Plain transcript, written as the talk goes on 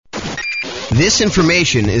This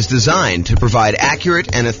information is designed to provide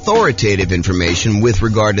accurate and authoritative information with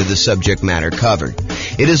regard to the subject matter covered.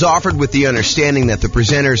 It is offered with the understanding that the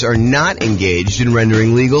presenters are not engaged in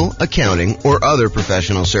rendering legal, accounting, or other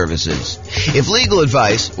professional services. If legal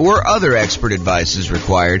advice or other expert advice is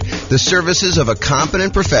required, the services of a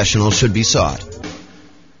competent professional should be sought.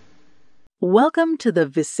 Welcome to the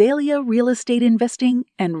Visalia Real Estate Investing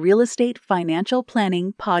and Real Estate Financial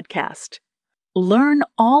Planning podcast. Learn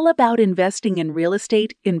all about investing in real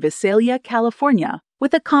estate in Visalia, California,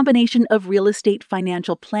 with a combination of real estate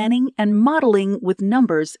financial planning and modeling with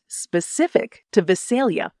numbers specific to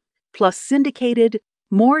Visalia, plus syndicated,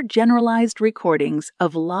 more generalized recordings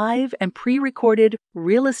of live and pre-recorded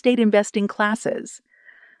real estate investing classes.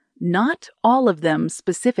 Not all of them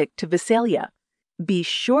specific to Visalia. Be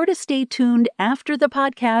sure to stay tuned after the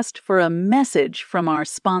podcast for a message from our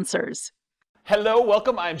sponsors. Hello,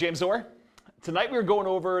 welcome. I'm James Orr. Tonight we're going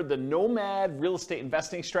over the Nomad real estate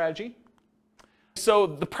investing strategy. So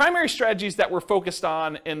the primary strategies that we're focused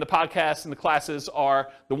on in the podcast and the classes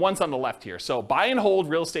are the ones on the left here. So buy and hold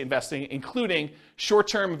real estate investing, including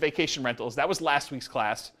short-term vacation rentals. That was last week's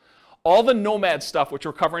class. All the Nomad stuff, which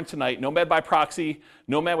we're covering tonight, Nomad by proxy,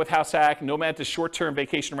 Nomad with house hack, Nomad to short-term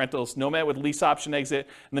vacation rentals, Nomad with lease option exit,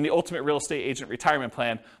 and then the ultimate real estate agent retirement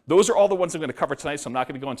plan. Those are all the ones I'm going to cover tonight, so I'm not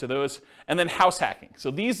going to go into those. And then house hacking. So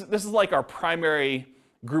this is like our primary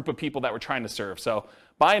group of people that we're trying to serve. So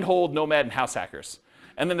buy and hold, Nomad, and house hackers.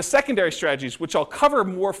 And then the secondary strategies, which I'll cover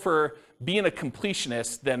more for being a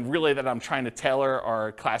completionist than really that I'm trying to tailor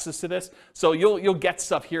our classes to this. So you'll get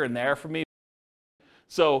stuff here and there from me.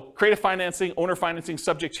 So creative financing, owner financing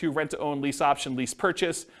subject to rent to own, lease option, lease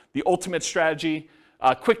purchase, the ultimate strategy,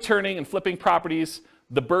 quick turning and flipping properties,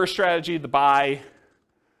 the BRRRR strategy, the buy,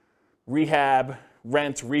 rehab,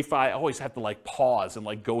 rent, refi. I always have to pause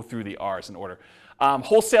and go through the R's in order.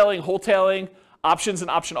 Wholetailing, options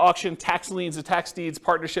and option auction, tax liens and tax deeds,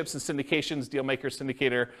 partnerships and syndications, deal maker,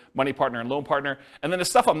 syndicator, money partner, and loan partner. And then the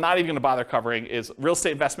stuff I'm not even going to bother covering is real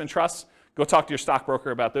estate investment trusts. Go talk to your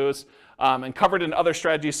stockbroker about those, and covered in other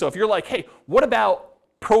strategies. So if you're like, hey, what about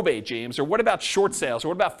probate, James? Or what about short sales? Or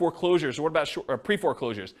what about foreclosures? Or what about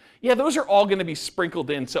pre-foreclosures? Yeah, those are all going to be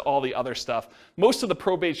sprinkled into all the other stuff. Most of the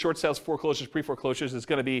probate, short sales, foreclosures, pre-foreclosures is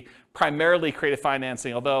going to be primarily creative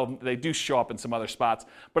financing, although they do show up in some other spots.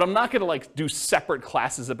 But I'm not going to do separate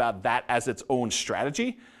classes about that as its own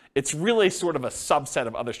strategy. It's really sort of a subset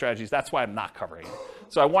of other strategies. That's why I'm not covering it.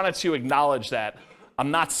 So I wanted to acknowledge that I'm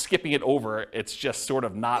not skipping it over. It's just sort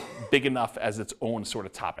of not big enough as its own sort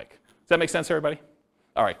of topic. Does that make sense, everybody?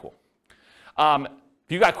 All right, cool. If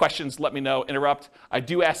you got questions, let me know. Interrupt. I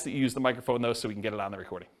do ask that you use the microphone, though, so we can get it on the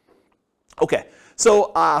recording. Okay,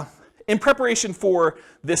 so in preparation for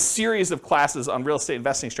this series of classes on real estate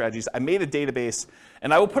investing strategies, I made a database,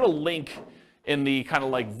 and I will put a link in the kind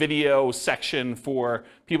of video section for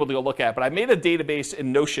people to go look at. But I made a database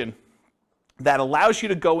in Notion that allows you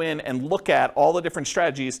to go in and look at all the different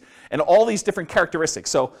strategies and all these different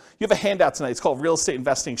characteristics. So you have a handout tonight. It's called Real Estate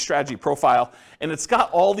Investing Strategy Profile, and it's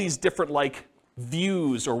got all these different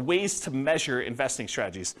views or ways to measure investing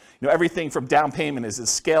strategies. Everything from down payment is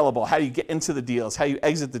scalable, how you get into the deals, how you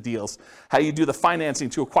exit the deals, how you do the financing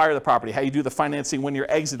to acquire the property, how you do the financing when you're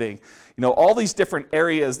exiting. All these different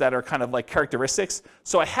areas that are kind of characteristics.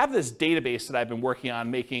 So I have this database that I've been working on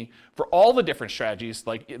making for all the different strategies,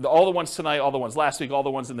 all the ones tonight, all the ones last week, all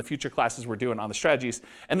the ones in the future classes we're doing on the strategies.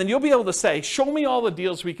 And then you'll be able to say, show me all the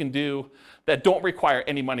deals we can do that don't require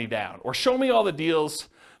any money down, or show me all the deals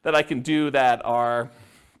that I can do that are,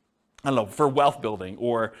 for wealth building,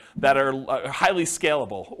 or that are highly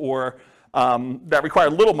scalable, or that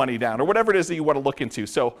require little money down, or whatever it is that you want to look into.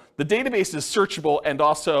 So the database is searchable and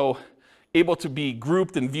also able to be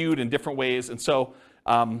grouped and viewed in different ways. And so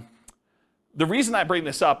the reason I bring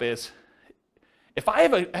this up is if I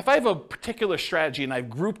have a particular strategy and I've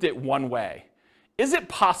grouped it one way, is it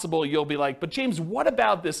possible you'll be like, but James, what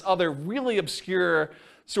about this other really obscure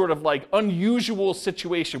sort of unusual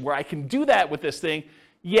situation where I can do that with this thing?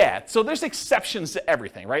 Yeah, so there's exceptions to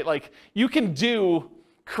everything, right? You can do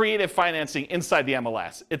creative financing inside the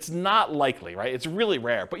MLS. It's not likely, right? It's really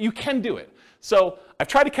rare, but you can do it. So I've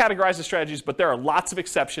tried to categorize the strategies, but there are lots of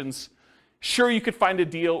exceptions. Sure, you could find a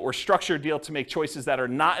deal or structure a deal to make choices that are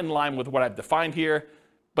not in line with what I've defined here.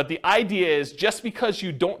 But the idea is just because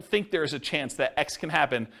you don't think there's a chance that X can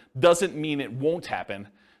happen doesn't mean it won't happen.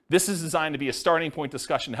 This is designed to be a starting point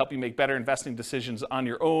discussion to help you make better investing decisions on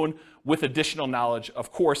your own with additional knowledge.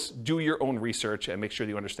 Of course, do your own research and make sure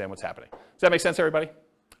that you understand what's happening. Does that make sense, everybody?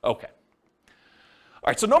 Okay. All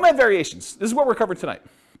right, so Nomad variations. This is what we're covering tonight.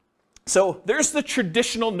 So there's the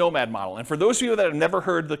traditional Nomad model. And for those of you that have never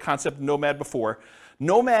heard the concept of Nomad before,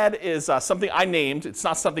 Nomad is something I named. It's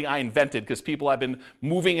not something I invented because people have been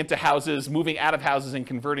moving into houses, moving out of houses and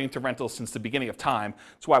converting to rentals since the beginning of time.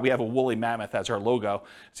 That's why we have a woolly mammoth as our logo.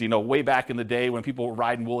 So, way back in the day when people were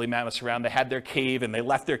riding woolly mammoths around, they had their cave and they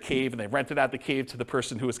left their cave and they rented out the cave to the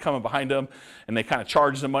person who was coming behind them and they kind of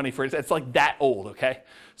charged them money for it. It's like that old, okay?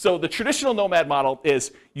 So the traditional Nomad model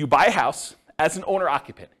is you buy a house as an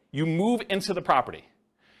owner-occupant. You move into the property.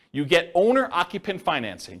 You get owner-occupant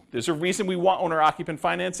financing. There's a reason we want owner-occupant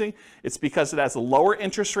financing. It's because it has a lower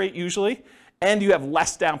interest rate usually, and you have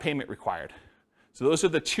less down payment required. So those are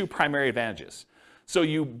the two primary advantages. So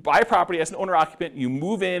you buy a property as an owner-occupant, you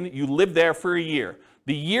move in, you live there for a year.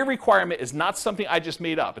 The year requirement is not something I just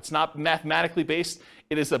made up. It's not mathematically based.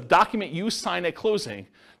 It is a document you sign at closing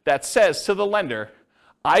that says to the lender,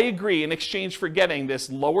 I agree in exchange for getting this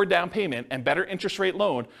lower down payment and better interest rate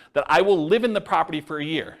loan that I will live in the property for a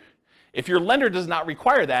year. If your lender does not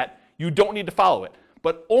require that, you don't need to follow it.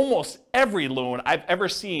 But almost every loan I've ever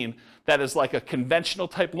seen that is like a conventional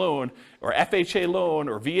type loan or FHA loan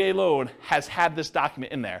or VA loan has had this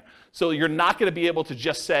document in there. So you're not going to be able to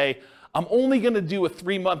just say, I'm only going to do a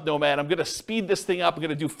 3-month Nomad. I'm going to speed this thing up. I'm going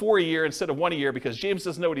to do 4 a year instead of 1 a year because James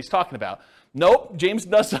doesn't know what he's talking about. Nope, James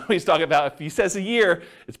does know what he's talking about. If he says a year,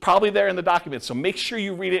 it's probably there in the document. So make sure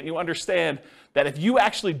you read it and you understand that if you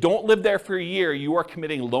actually don't live there for a year, you are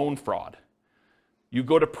committing loan fraud. You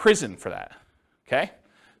go to prison for that, okay?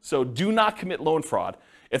 So do not commit loan fraud.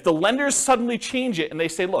 If the lenders suddenly change it and they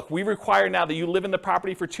say, look, we require now that you live in the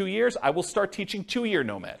property for 2 years, I will start teaching 2-year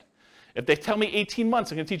Nomad. If they tell me 18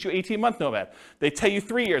 months, I'm going to teach you 18-month Nomad. They tell you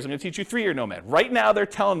 3 years, I'm going to teach you 3-year Nomad. Right now, they're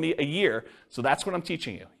telling me a year, so that's what I'm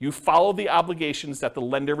teaching you. You follow the obligations that the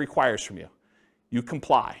lender requires from you. You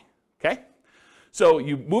comply, okay? So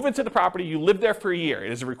you move into the property, you live there for a year.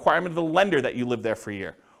 It is a requirement of the lender that you live there for a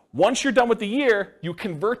year. Once you're done with the year, you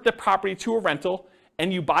convert the property to a rental,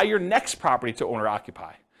 and you buy your next property to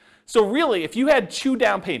owner-occupy. So really, if you had 2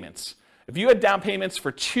 down payments, if you had down payments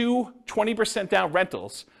for 2 20% down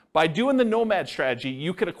rentals, by doing the Nomad strategy,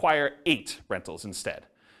 you could acquire 8 rentals instead.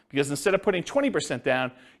 Because instead of putting 20%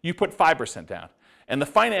 down, you put 5% down. And the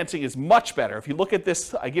financing is much better. If you look at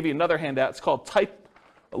this, I give you another handout. It's called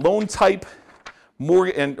loan type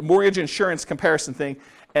mortgage insurance comparison thing.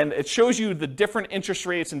 And it shows you the different interest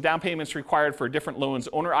rates and down payments required for different loans,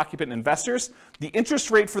 owner-occupant investors. The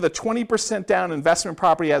interest rate for the 20% down investment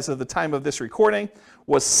property as of the time of this recording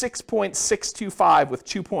was 6.625 with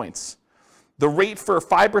 2 points. The rate for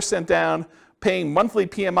 5% down paying monthly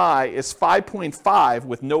PMI is 5.5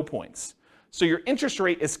 with no points. So your interest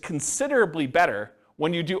rate is considerably better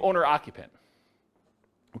when you do owner-occupant,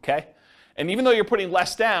 okay? And even though you're putting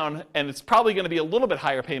less down, and it's probably going to be a little bit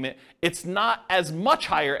higher payment, it's not as much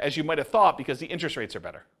higher as you might have thought because the interest rates are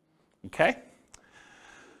better, okay?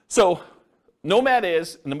 So Nomad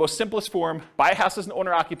is, in the most simplest form, buy a house as an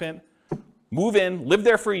owner-occupant, move in, live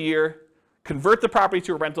there for a year, convert the property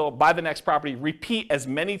to a rental, buy the next property, repeat as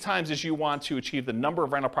many times as you want to achieve the number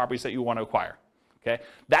of rental properties that you want to acquire. Okay?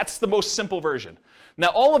 That's the most simple version. Now,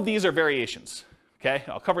 all of these are variations. Okay?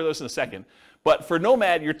 I'll cover those in a second. But for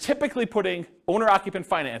Nomad, you're typically putting owner-occupant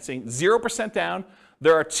financing, 0% down.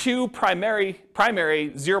 There are 2 primary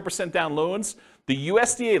 0% down loans. The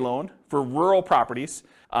USDA loan for rural properties.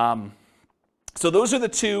 So those are the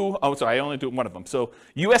 2, oh, sorry, I only do one of them. So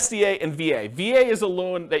USDA and VA. VA is a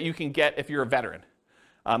loan that you can get if you're a veteran.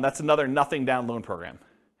 That's another nothing down loan program.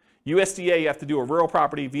 USDA, you have to do a rural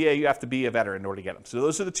property. VA, you have to be a veteran in order to get them. So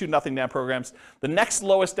those are the 2 nothing down programs. The next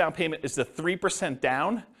lowest down payment is the 3%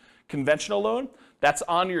 down conventional loan. That's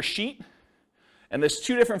on your sheet. And there's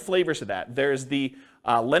 2 different flavors of that. There's the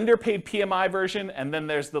lender paid PMI version, and then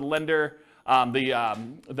there's the lender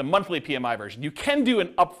the monthly PMI version. You can do an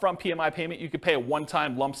upfront PMI payment. You could pay a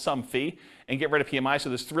one-time lump sum fee and get rid of PMI. So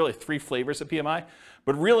there's really 3 flavors of PMI.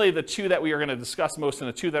 But really the 2 that we are going to discuss most and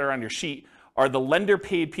the 2 that are on your sheet are the lender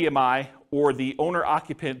paid PMI or the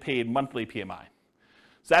owner-occupant paid monthly PMI.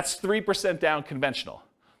 So that's 3% down conventional.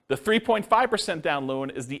 The 3.5% down loan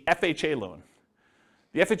is the FHA loan.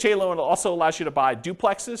 The FHA loan also allows you to buy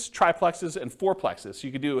duplexes, triplexes, and fourplexes. So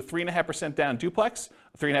you could do a 3.5% down duplex,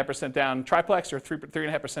 a 3.5% down triplex, or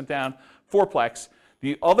 3.5% down fourplex.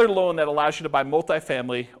 The other loan that allows you to buy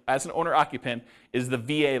multifamily as an owner-occupant is the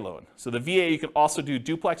VA loan. So the VA, you can also do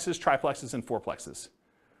duplexes, triplexes, and fourplexes.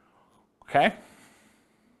 Okay?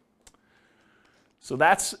 So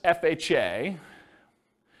that's FHA.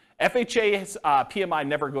 FHA's PMI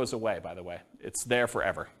never goes away, by the way. It's there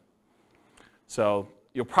forever. So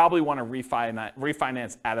you'll probably want to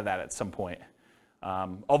refinance out of that at some point.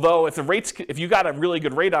 Although if you got a really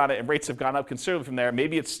good rate on it and rates have gone up considerably from there,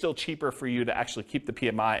 maybe it's still cheaper for you to actually keep the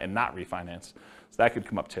PMI and not refinance. So that could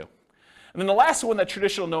come up too. And then the last one that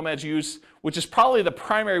traditional nomads use, which is probably the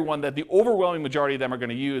primary one that the overwhelming majority of them are going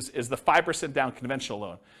to use, is the 5% down conventional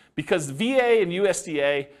loan. Because VA and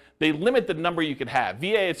USDA, they limit the number you can have.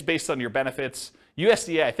 VA, it's based on your benefits.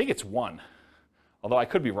 USDA, I think it's 1. Although I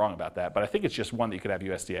could be wrong about that, but I think it's just 1 that you could have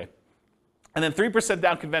USDA. And then 3%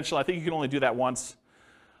 down conventional, I think you can only do that once.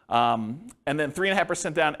 And then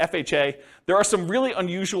 3.5% down FHA. There are some really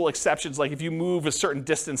unusual exceptions, like if you move a certain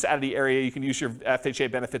distance out of the area, you can use your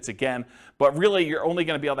FHA benefits again. But really, you're only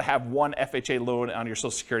going to be able to have 1 FHA loan on your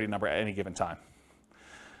Social Security number at any given time.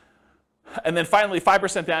 And then finally,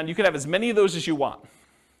 5% down, you can have as many of those as you want,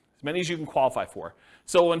 as many as you can qualify for.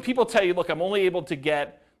 So when people tell you, look, I'm only able to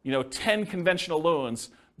get 10 conventional loans,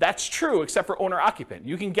 that's true, except for owner-occupant.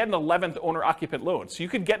 You can get an 11th owner-occupant loan. So you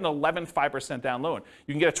could get an 11th 5% down loan.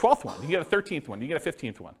 You can get a 12th one. You can get a 13th one. You can get a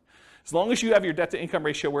 15th one. As long as you have your debt-to-income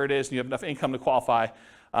ratio where it is and you have enough income to qualify,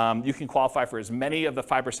 you can qualify for as many of the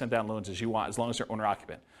 5% down loans as you want, as long as they're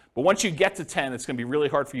owner-occupant. But once you get to 10, it's going to be really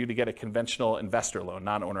hard for you to get a conventional investor loan,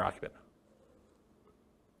 non-owner-occupant.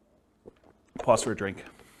 Pause for a drink.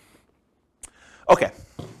 Okay.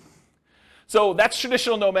 So that's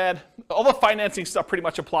traditional nomad. All the financing stuff pretty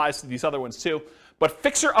much applies to these other ones too. But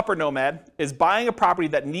fixer-upper nomad is buying a property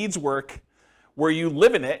that needs work, where you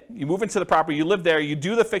live in it, you move into the property, you live there, you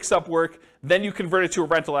do the fix-up work, then you convert it to a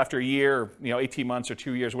rental after a year, 18 months or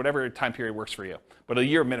 2 years, whatever time period works for you, but a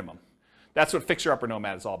year minimum. That's what fixer-upper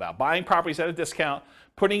nomad is all about. Buying properties at a discount,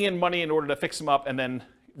 putting in money in order to fix them up, and then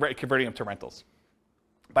converting them to rentals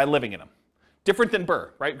by living in them. Different than BRRRR,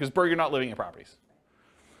 right? Because BRRRR, you're not living in properties.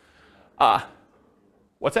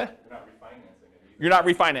 What's that? You're not refinancing it either. You're not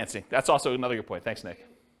refinancing. That's also another good point. Thanks, Nick.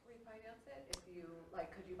 Refinance it if you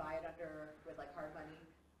could you buy it with hard money,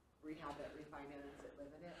 rehab it, refinance it, live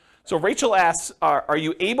in it? So Rachel asks, are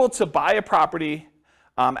you able to buy a property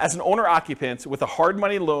as an owner occupant with a hard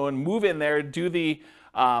money loan, move in there, do the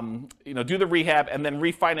rehab, and then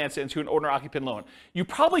refinance it into an owner occupant loan? You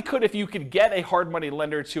probably could if you could get a hard money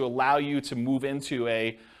lender to allow you to move into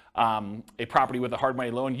a property with a hard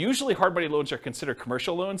money loan. Usually hard money loans are considered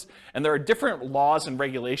commercial loans, and there are different laws and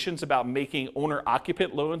regulations about making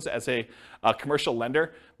owner-occupant loans as a commercial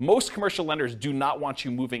lender. Most commercial lenders do not want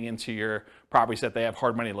you moving into your properties that they have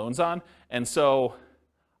hard money loans on, and so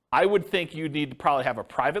I would think you'd need to probably have a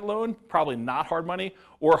private loan, probably not hard money,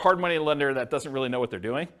 or a hard money lender that doesn't really know what they're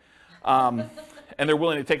doing, and they're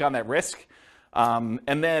willing to take on that risk.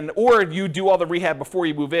 Or you do all the rehab before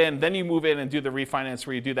you move in, then you move in and do the refinance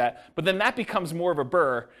where you do that. But then that becomes more of a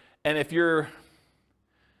BRRRR. And if you're,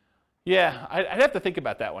 I'd have to think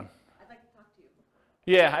about that one. I'd like to talk to you.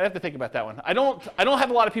 Yeah, I'd have to think about that one. I don't have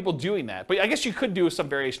a lot of people doing that, but I guess you could do some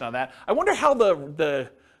variation on that. I wonder how the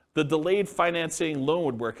delayed financing loan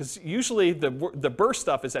would work, because usually the BRRRR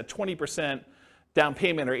stuff is at 20% down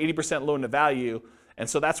payment or 80% loan to value. And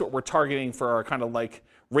so that's what we're targeting for our kind of like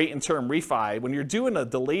rate and term refi. When you're doing a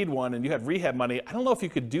delayed one and you have rehab money, I don't know if you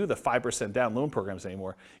could do the 5% down loan programs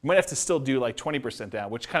anymore. You might have to still do like 20% down,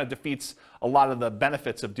 which kind of defeats a lot of the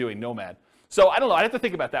benefits of doing Nomad. So I don't know, I'd have to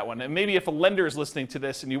think about that one. And maybe if a lender is listening to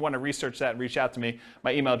this and you want to research that and reach out to me,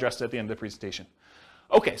 my email address is at the end of the presentation.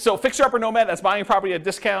 Okay, so fixer-upper Nomad, that's buying a property at a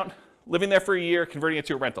discount, living there for a year, converting it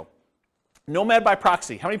to a rental. Nomad by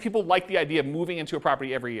proxy. How many people like the idea of moving into a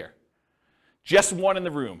property every year? Just one in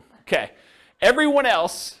the room. Okay. Everyone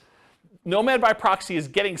else, Nomad by proxy is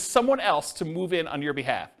getting someone else to move in on your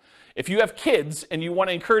behalf. If you have kids and you want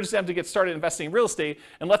to encourage them to get started investing in real estate,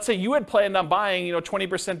 and let's say you had planned on buying,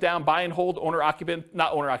 20% down, buy and hold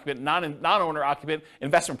non-owner occupant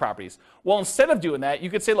investment properties. Well, instead of doing that, you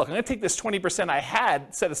could say, look, I'm going to take this 20% I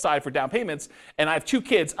had set aside for down payments, and I have 2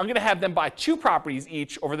 kids. I'm going to have them buy 2 properties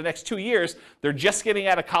each over the next 2 years. They're just getting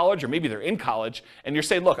out of college, or maybe they're in college, and you're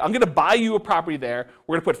saying, look, I'm going to buy you a property there.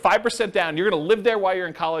 We're going to put 5% down. You're going to live there while you're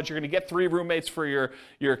in college. You're going to get 3 roommates for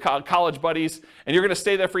your college buddies, and you're going to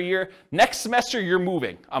stay there for a year. Next semester, you're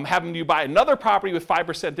moving. I'm having you buy another property with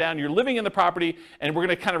 5% down. You're living in the property, and we're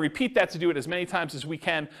going to kind of repeat that to do it as many times as we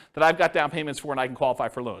can that I've got down payments for and I can qualify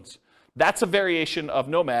for loans. That's a variation of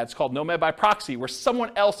Nomad. It's called Nomad by proxy, where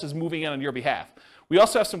someone else is moving in on your behalf. We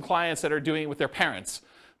also have some clients that are doing it with their parents.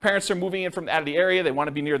 Parents are moving in from out of the area. They want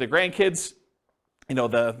to be near their grandkids.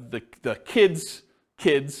 The kids,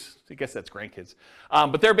 I guess that's grandkids.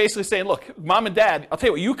 But they're basically saying, look, mom and dad, I'll tell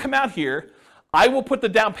you what, you come out here. I will put the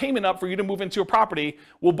down payment up for you to move into a property.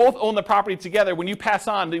 We'll both own the property together. When you pass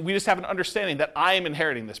on, we just have an understanding that I am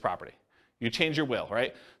inheriting this property. You change your will,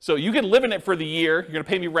 right? So you can live in it for the year. You're going to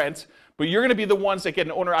pay me rent, but you're going to be the ones that get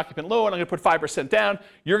an owner-occupant loan. I'm going to put 5% down.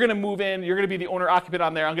 You're going to move in. You're going to be the owner-occupant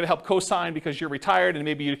on there. I'm going to help co-sign because you're retired and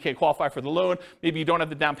maybe you can't qualify for the loan. Maybe you don't have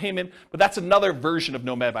the down payment, but that's another version of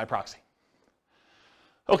Nomad by proxy.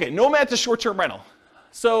 Okay, Nomad to short-term rental.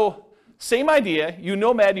 So same idea. You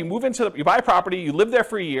Nomad, you move into you buy a property, you live there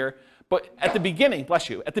for a year. But at the beginning, bless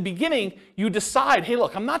you, at the beginning, you decide, hey,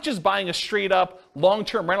 look, I'm not just buying a straight up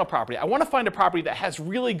long-term rental property. I want to find a property that has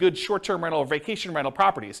really good short-term rental or vacation rental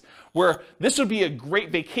properties where this would be a great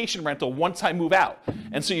vacation rental once I move out.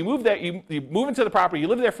 And so you move there, you move into the property, you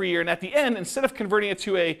live there for a year, and at the end, instead of converting it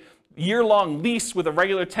to a year-long lease with a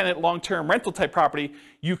regular tenant long-term rental type property,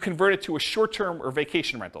 you convert it to a short-term or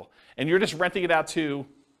vacation rental. And you're just renting it out to,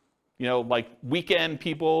 you know, like weekend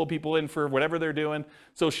people in for whatever they're doing.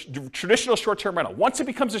 So traditional short-term rental. Once it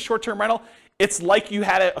becomes a short-term rental, it's like you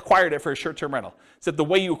had acquired it for a short-term rental. Except the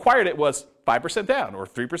way you acquired it was 5% down, or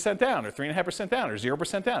 3% down, or 3.5% down, or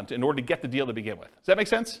 0% down in order to get the deal to begin with. Does that make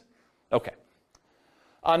sense? Okay.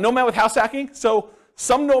 Nomad with house hacking. So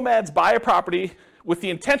some nomads buy a property with the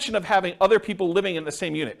intention of having other people living in the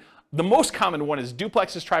same unit. The most common one is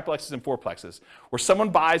duplexes, triplexes, and fourplexes, where someone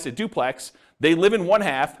buys a duplex, they live in one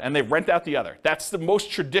half, and they rent out the other. That's the most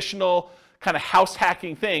traditional kind of house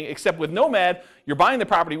hacking thing, except with Nomad, you're buying the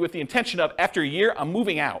property with the intention of, after a year, I'm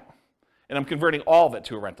moving out, and I'm converting all of it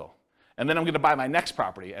to a rental. And then I'm going to buy my next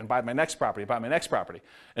property, and buy my next property, buy my next property.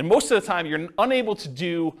 And most of the time, you're unable to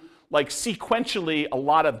do like sequentially a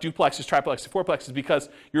lot of duplexes, triplexes, fourplexes because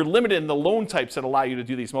you're limited in the loan types that allow you to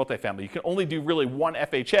do these multifamily. You can only do really one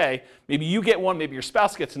FHA. Maybe you get one, maybe your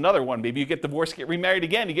spouse gets another one. Maybe you get divorced, get remarried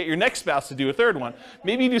again, you get your next spouse to do a third one.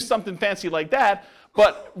 Maybe you do something fancy like that,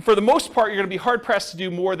 but for the most part, you're gonna be hard pressed to do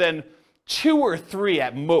more than 2 or 3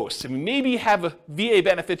 at most. I mean, maybe you have a VA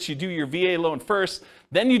benefits, you do your VA loan first,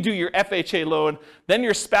 then you do your FHA loan, then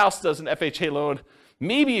your spouse does an FHA loan.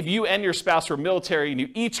 Maybe if you and your spouse were military and you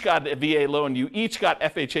each got a VA loan, you each got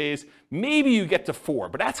FHAs, maybe you get to 4,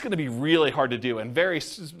 but that's going to be really hard to do and very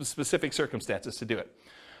specific circumstances to do it.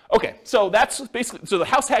 Okay, so that's basically, so the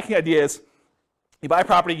house hacking idea is you buy a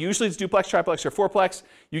property, usually it's duplex, triplex, or fourplex,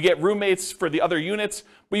 you get roommates for the other units,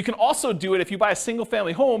 but you can also do it if you buy a single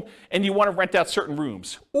family home and you want to rent out certain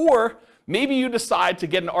rooms. Or maybe you decide to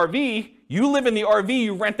get an RV, you live in the RV,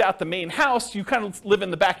 you rent out the main house, you kind of live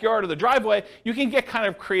in the backyard or the driveway, you can get kind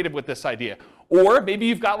of creative with this idea. Or maybe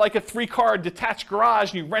you've got like a 3-car detached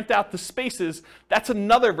garage and you rent out the spaces. That's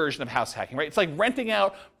another version of house hacking, right? It's like renting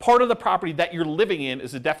out part of the property that you're living in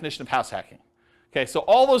is the definition of house hacking. Okay, so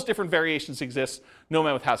all those different variations exist,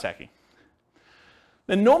 Nomad with house hacking.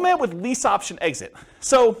 Then Nomad with lease option exit.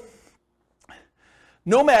 So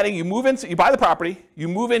nomading, you move in, you buy the property, you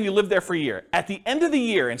move in, you live there for a year. At the end of the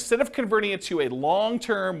year, instead of converting it to a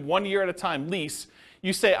long-term, 1 year at a time lease,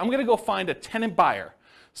 you say, I'm gonna go find a tenant buyer,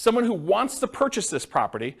 someone who wants to purchase this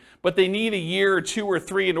property, but they need a year or 2 or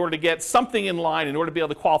 3 in order to get something in line in order to be able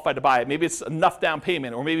to qualify to buy it. Maybe it's enough down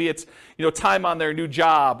payment, or maybe it's time on their new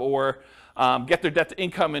job, or get their debt to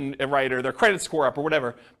income right, or their credit score up, or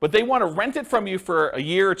whatever. But they want to rent it from you for a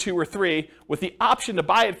year or 2 or 3 with the option to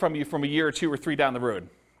buy it from you from a year or 2 or 3 down the road.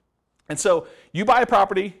 And so you buy a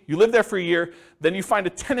property, you live there for a year, then you find a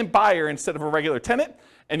tenant buyer instead of a regular tenant,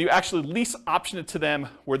 and you actually lease option it to them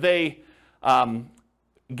where they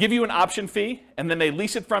give you an option fee, and then they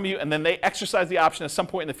lease it from you, and then they exercise the option at some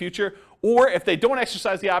point in the future. Or if they don't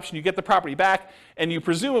exercise the option, you get the property back, and you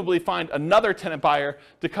presumably find another tenant buyer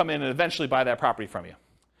to come in and eventually buy that property from you.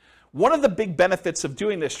 One of the big benefits of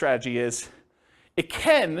doing this strategy is it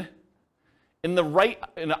can, in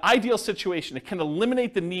an ideal situation, it can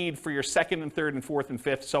eliminate the need for your second and third and fourth and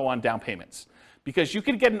fifth, so on, down payments. Because you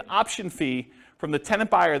can get an option fee from the tenant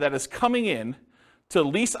buyer that is coming in to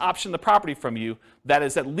lease option the property from you that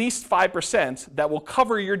is at least 5% that will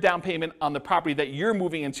cover your down payment on the property that you're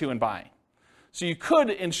moving into and buying. So you could,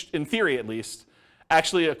 in theory at least,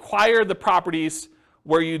 actually acquire the properties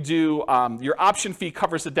where you do, your option fee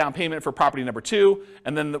covers the down payment for property number 2,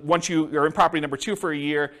 and then once you're in property number 2 for a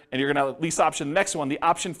year and you're going to lease option the next one, the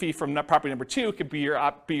option fee from property number 2 could be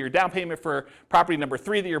your down payment for property number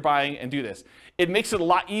 3 that you're buying, and do this. It makes it a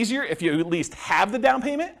lot easier if you at least have the down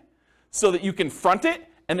payment, so that you can front it,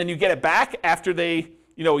 and then you get it back after a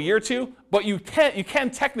year or 2. But you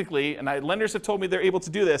can technically, and lenders have told me they're able to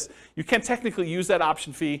do this, you can technically use that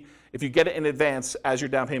option fee if you get it in advance as your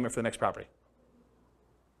down payment for the next property.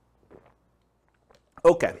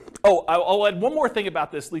 Okay. Oh, I'll add one more thing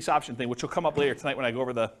about this lease option thing, which will come up later tonight when I go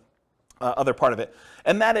over the other part of it.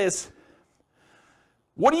 And that is,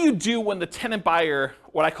 What do you do when the tenant buyer,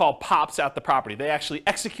 what I call, pops out the property? They actually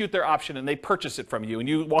execute their option and they purchase it from you, and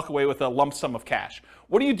you walk away with a lump sum of cash.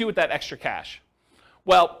 What do you do with that extra cash?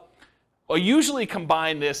 Well, I usually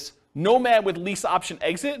combine this Nomad with lease option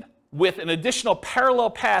exit with an additional parallel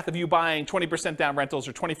path of you buying 20% down rentals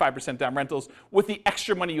or 25% down rentals with the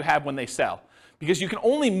extra money you have when they sell. Because you can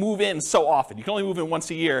only move in so often. You can only move in once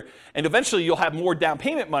a year, and eventually you'll have more down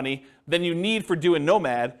payment money than you need for doing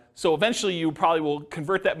Nomad. So eventually you probably will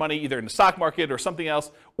convert that money either in the stock market or something else,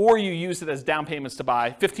 or you use it as down payments to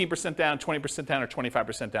buy 15% down, 20% down, or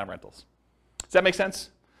 25% down rentals. Does that make sense?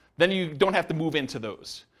 Then you don't have to move into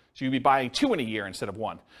those. So you'd be buying 2 in a year instead of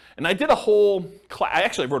 1. And I did a whole class, I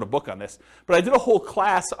actually wrote a book on this, but I did a whole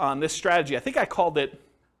class on this strategy. I think I called it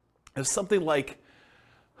as something like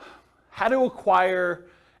how to acquire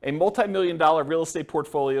a multi-million-dollar real estate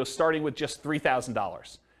portfolio starting with just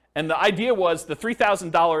 $3,000. And the idea was the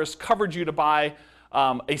 $3,000 covered you to buy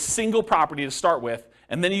a single property to start with,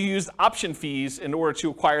 and then you used option fees in order to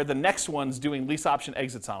acquire the next ones doing lease option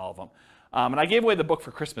exits on all of them. And I gave away the book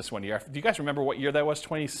for Christmas one year. Do you guys remember what year that was?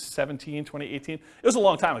 2017, 2018? It was a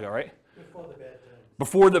long time ago, right? Before the bad times.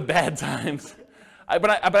 Before the bad times.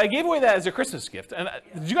 But I gave away that as a Christmas gift. And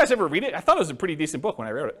did you guys ever read it? I thought it was a pretty decent book when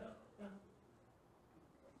I wrote it.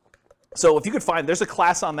 So if you could find, there's a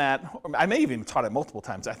class on that. I may have even taught it multiple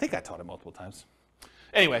times. I think I taught it multiple times.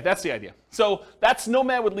 Anyway, that's the idea. So that's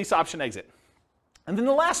Nomad with lease option exit. And then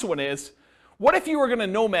the last one is, what if you were going to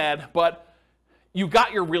Nomad, but you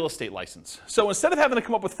got your real estate license? So instead of having to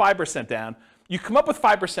come up with 5% down, you come up with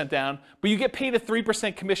 5% down, but you get paid a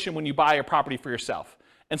 3% commission when you buy a property for yourself.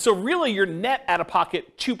 And so really you're net out of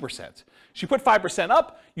pocket 2%. So you put 5%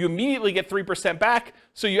 up, you immediately get 3% back,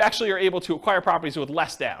 so you actually are able to acquire properties with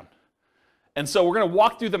less down. And so we're going to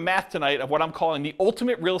walk through the math tonight of what I'm calling the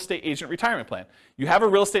ultimate real estate agent retirement plan. You have a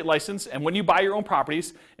real estate license, and when you buy your own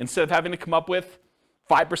properties, instead of having to come up with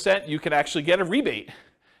 5%, you can actually get a rebate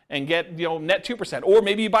and get net 2%. Or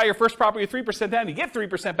maybe you buy your first property with 3% down, you get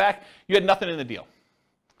 3% back, you had nothing in the deal.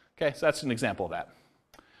 Okay, so that's an example of that.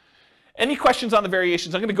 Any questions on the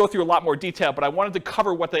variations? I'm going to go through a lot more detail, but I wanted to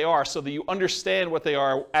cover what they are so that you understand what they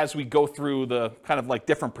are as we go through the kind of like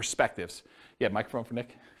different perspectives. Yeah, microphone for Nick,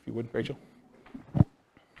 if you would, Rachel.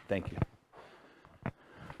 Thank you.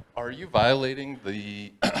 Are you violating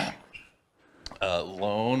the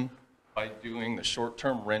loan by doing the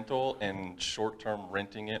short-term rental and short-term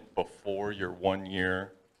renting it before your 1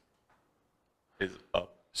 year is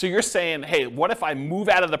up? So you're saying, hey, what if I move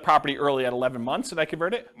out of the property early at 11 months and I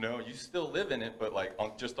convert it? No, you still live in it, but like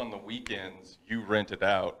just on the weekends, you rent it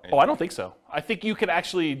out. Oh, I don't think so. I think you could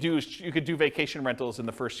actually do vacation rentals in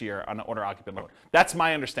the first year on an owner-occupant loan. That's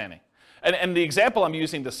my understanding. And the example I'm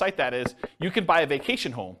using to cite that is you can buy a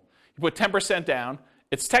vacation home. You put 10% down.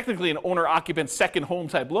 It's technically an owner-occupant second home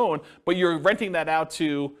type loan, but you're renting that out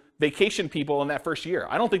to vacation people in that first year.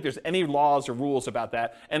 I don't think there's any laws or rules about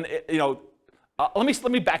that. And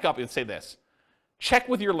let me back up and say this. Check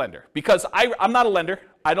with your lender, because I'm not a lender.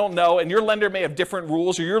 I don't know, and your lender may have different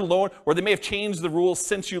rules, or your loan, or they may have changed the rules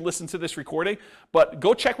since you listened to this recording. But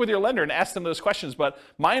go check with your lender and ask them those questions. But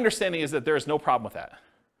my understanding is that there is no problem with that.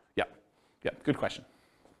 Yeah, good question.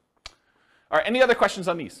 All right, any other questions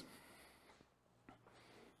on these?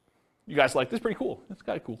 You guys like this? Pretty cool. It's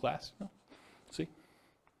got a cool class. No? See?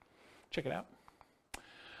 Check it out.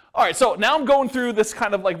 All right, so now I'm going through this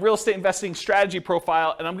kind of like real estate investing strategy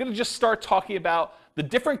profile, and I'm going to just start talking about the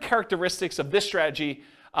different characteristics of this strategy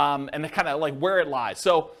and the kind of like where it lies.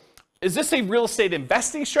 So is this a real estate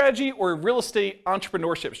investing strategy or a real estate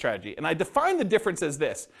entrepreneurship strategy? And I define the difference as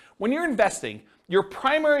this. When you're investing, your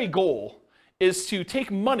primary goal is to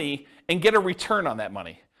take money and get a return on that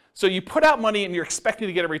money. So you put out money and you're expecting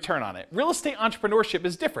to get a return on it. Real estate entrepreneurship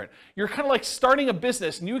is different. You're kind of like starting a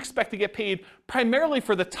business and you expect to get paid primarily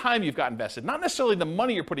for the time you've got invested. Not necessarily the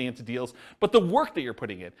money you're putting into deals, but the work that you're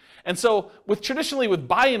putting in. And so traditionally with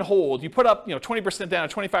buy and hold, you put up 20% down or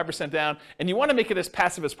 25% down, and you want to make it as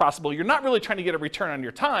passive as possible. You're not really trying to get a return on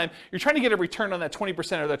your time. You're trying to get a return on that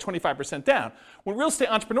 20% or that 25% down. When real estate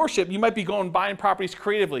entrepreneurship, you might be buying properties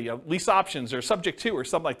creatively, lease options or subject to or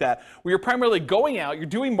something like that, where you're primarily going out, you're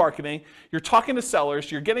doing marketing, you're talking to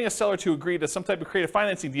sellers, you're getting a seller to agree to some type of creative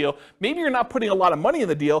financing deal. Maybe you're not putting a lot of money in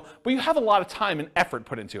the deal, but you have a lot of time and effort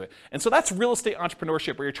put into it. And so that's real estate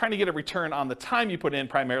entrepreneurship, where you're trying to get a return on the time you put in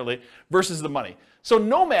primarily versus the money. So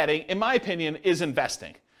nomading, in my opinion, is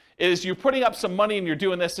investing. Is you're putting up some money and you're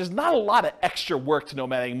doing this. There's not a lot of extra work to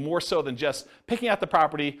nomading, more so than just picking out the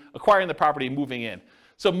property, acquiring the property, and moving in.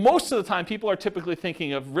 So most of the time, people are typically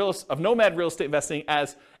thinking of nomad real estate investing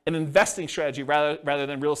as an investing strategy rather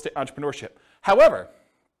than real estate entrepreneurship. However,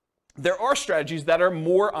 there are strategies that are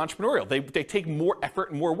more entrepreneurial. They take more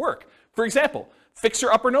effort and more work. For example,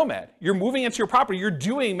 fixer-upper nomad. You're moving into your property. You're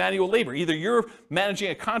doing manual labor. Either you're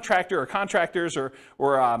managing a contractor or contractors or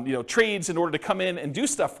trades in order to come in and do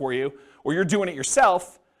stuff for you, or you're doing it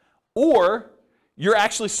yourself, or you're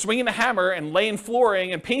actually swinging a hammer and laying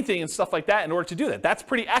flooring and painting and stuff like that in order to do that. That's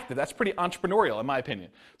pretty active. That's pretty entrepreneurial, in my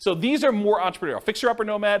opinion. So these are more entrepreneurial. Fixer-upper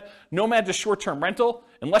nomad, nomad to short-term rental.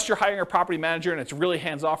 Unless you're hiring a property manager and it's really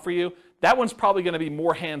hands-off for you, that one's probably going to be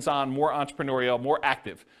more hands-on, more entrepreneurial, more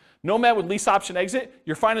active. Nomad with lease option exit,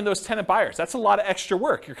 you're finding those tenant buyers. That's a lot of extra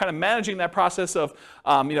work. You're kind of managing that process of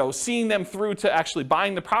seeing them through to actually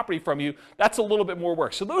buying the property from you. That's a little bit more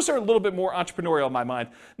work. So those are a little bit more entrepreneurial in my mind.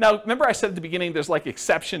 Now, remember I said at the beginning there's like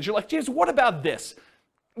exceptions. You're like, James, what about this?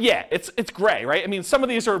 Yeah, it's gray, right? I mean, some of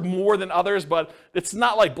these are more than others, but it's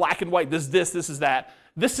not like black and white. This is that.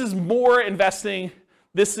 This is more investing.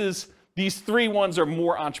 These three ones are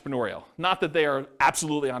more entrepreneurial. Not that they are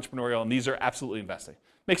absolutely entrepreneurial and these are absolutely investing.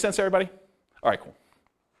 Make sense, everybody? All right, cool.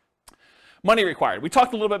 Money required. We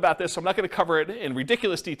talked a little bit about this, so I'm not going to cover it in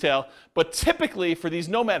ridiculous detail, but typically for these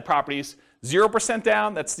nomad properties, 0%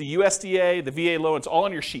 down, that's the USDA, the VA loan, it's all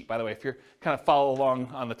on your sheet, by the way, if you're kind of follow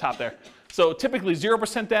along on the top there. So typically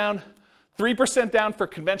 0% down, 3% down for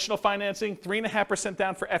conventional financing, 3.5%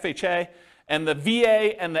 down for FHA, and the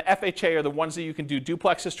VA and the FHA are the ones that you can do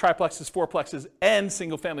duplexes, triplexes, fourplexes, and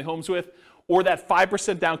single-family homes with, or that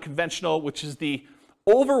 5% down conventional, which is the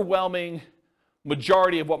overwhelming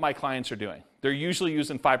majority of what my clients are doing. They're usually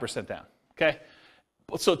using 5% down, okay?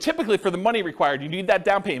 So typically for the money required, you need that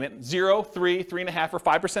down payment, 0, 3, 3.5, or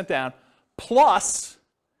 5% down, plus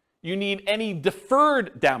you need any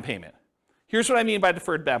deferred down payment. Here's what I mean by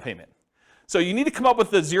deferred down payment. So you need to come up with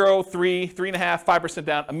the 0, 3, 3.5, 5%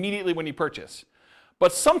 down immediately when you purchase.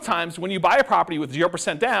 But sometimes when you buy a property with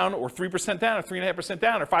 0% down, or 3% down, or 3.5%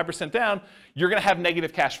 down, or 5% down, you're gonna have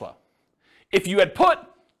negative cash flow. If you had put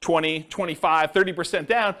 20, 25, 30%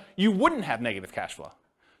 down, you wouldn't have negative cash flow.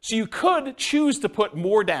 So you could choose to put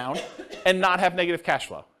more down and not have negative cash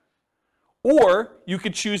flow. Or you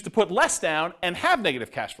could choose to put less down and have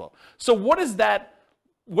negative cash flow. So what is that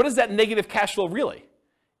negative cash flow really?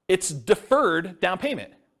 It's deferred down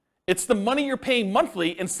payment. It's the money you're paying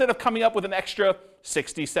monthly instead of coming up with an extra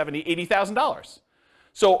 $60,000, $70,000, $80,000.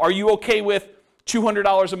 So are you okay with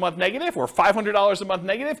 $200 a month negative or $500 a month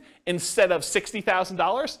negative instead of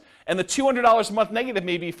 $60,000? And the $200 a month negative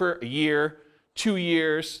may be for a year, 2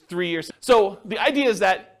 years, 3 years. So the idea is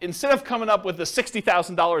that instead of coming up with the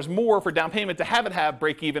 $60,000 more for down payment to have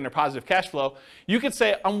break even or positive cash flow, you could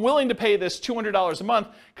say, I'm willing to pay this $200 a month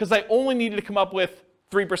because I only needed to come up with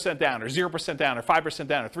 3% down or 0% down or 5%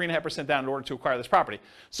 down or 3.5% down in order to acquire this property.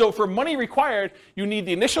 So for money required, you need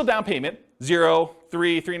the initial down payment, 0,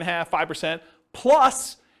 3, 3.5, 5%,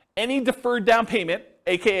 plus any deferred down payment,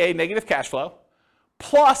 aka negative cash flow,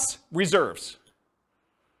 plus reserves.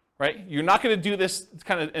 Right? You're not going to do this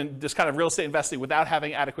kind of real estate investing without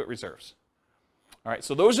having adequate reserves. All right,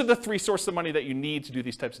 so those are the three sources of money that you need to do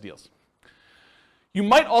these types of deals. You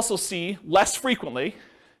might also see less frequently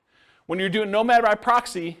when you're doing nomad by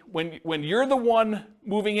proxy, when you're the one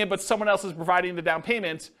moving in but someone else is providing the down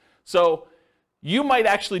payment. So you might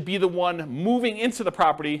actually be the one moving into the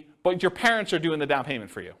property, but your parents are doing the down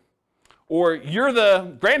payment for you. Or you're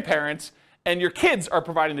the grandparents and your kids are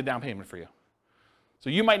providing the down payment for you. So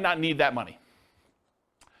you might not need that money.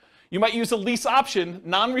 You might use a lease option,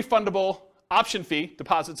 non-refundable option fee,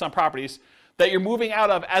 deposits on properties, that you're moving out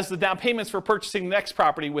of as the down payments for purchasing the next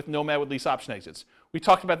property with Nomad with lease option exits. We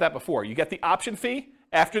talked about that before. You get the option fee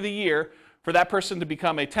after the year for that person to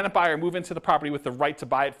become a tenant buyer, move into the property with the right to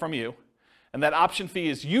buy it from you. And that option fee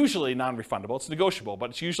is usually non-refundable. It's negotiable, but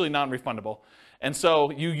it's usually non-refundable. And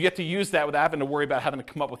so you get to use that without having to worry about having to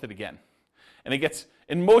come up with it again. And it gets,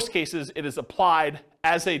 in most cases, it is applied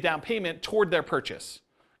as a down payment toward their purchase.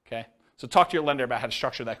 Okay? So talk to your lender about how to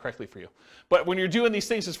structure that correctly for you. But when you're doing these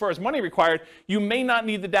things as far as money required, you may not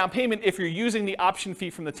need the down payment if you're using the option fee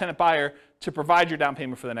from the tenant buyer to provide your down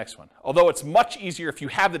payment for the next one. Although it's much easier if you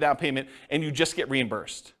have the down payment and you just get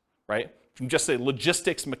reimbursed, right? From just a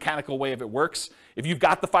logistics, mechanical way of it works. If you've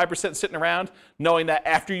got the 5% sitting around, knowing that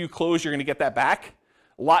after you close, you're going to get that back,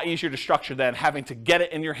 a lot easier to structure than having to get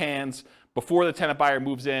it in your hands before the tenant buyer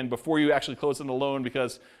moves in, before you actually close on the loan,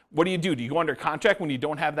 because what do? Do you go under contract when you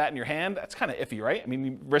don't have that in your hand? That's kind of iffy, right? I mean,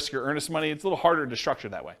 you risk your earnest money. It's a little harder to structure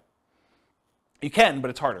that way. You can, but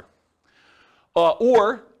it's harder.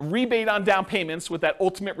 Or rebate on down payments with that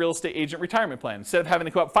ultimate real estate agent retirement plan. Instead of having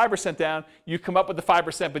to come up 5% down, you come up with the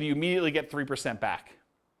 5%, but you immediately get 3% back.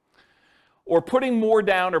 Or putting more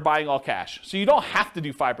down or buying all cash. So you don't have to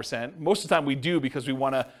do 5%. Most of the time we do because we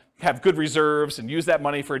want to have good reserves and use that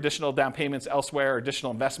money for additional down payments elsewhere or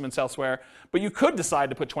additional investments elsewhere. But you could decide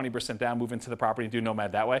to put 20% down, move into the property, and do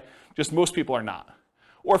Nomad that way. Just most people are not.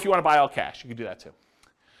 Or if you want to buy all cash, you could do that too.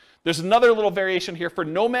 There's another little variation here for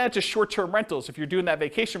Nomad to short-term rentals. If you're doing that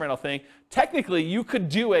vacation rental thing, technically you could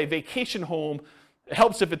do a vacation home. It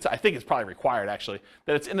helps if it's, I think it's probably required actually,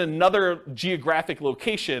 that it's in another geographic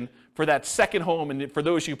location for that second home, and for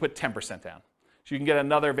those you put 10% down. So you can get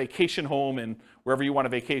another vacation home in wherever you want to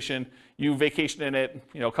vacation. You vacation in it,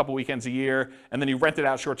 a couple weekends a year, and then you rent it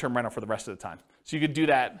out short-term rental for the rest of the time. So you could do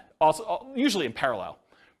that also, usually in parallel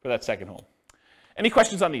for that second home. Any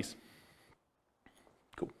questions on these?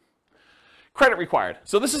 Cool. Credit required.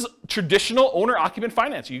 So this is traditional owner-occupant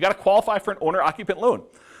financing. You got to qualify for an owner-occupant loan.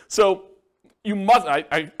 So you must,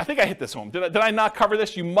 I think I hit this home. Did I not cover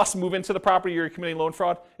this? You must move into the property or you're committing loan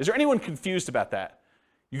fraud. Is there anyone confused about that?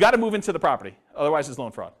 You got to move into the property, otherwise it's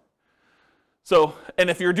loan fraud. So, and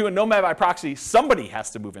if you're doing Nomad by proxy, somebody has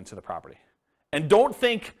to move into the property. And don't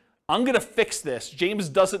think, I'm going to fix this. James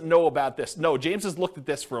doesn't know about this. No, James has looked at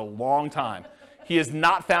this for a long time. He has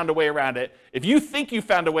not found a way around it. If you think you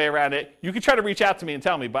found a way around it, you can try to reach out to me and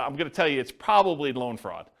tell me, but I'm going to tell you it's probably loan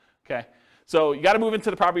fraud, okay? So you got to move into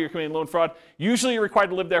the property you're committing loan fraud. Usually you're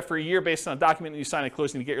required to live there for a year based on a document that you sign at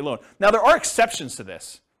closing to get your loan. Now there are exceptions to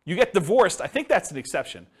this. You get divorced, I think that's an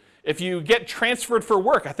exception. If you get transferred for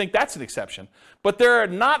work, I think that's an exception. But there are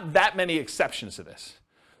not that many exceptions to this.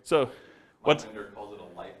 So, my lender calls it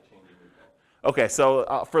a life-changing event. Okay,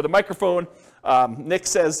 so for the microphone, Nick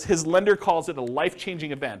says his lender calls it a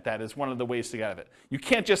life-changing event. That is one of the ways to get out of it. You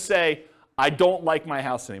can't just say, I don't like my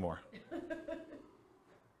house anymore.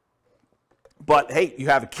 But hey, you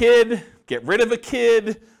have a kid, get rid of a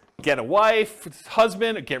kid, get a wife,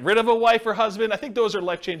 husband, or get rid of a wife or husband. I think those are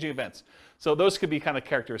life-changing events. So those could be kind of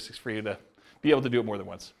characteristics for you to be able to do it more than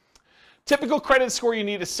once. Typical credit score you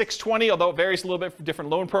need is 620, although it varies a little bit for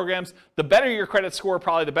different loan programs. The better your credit score,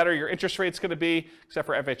 probably the better your interest rate's going to be, except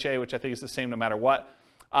for FHA, which I think is the same no matter what.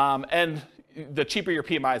 And the cheaper your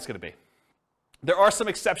PMI is going to be. There are some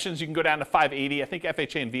exceptions. You can go down to 580. I think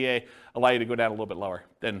FHA and VA allow you to go down a little bit lower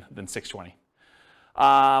than 620.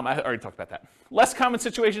 I already talked about that. Less common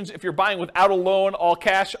situations, if you're buying without a loan, all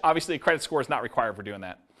cash, obviously a credit score is not required for doing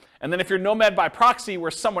that. And then if you're Nomad by proxy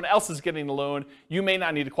where someone else is getting the loan, you may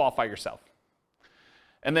not need to qualify yourself.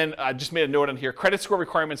 And then I just made a note on here, credit score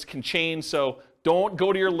requirements can change, so don't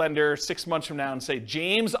go to your lender 6 months from now and say,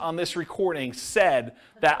 James on this recording said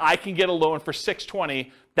that I can get a loan for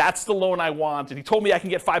 620, that's the loan I want, and he told me I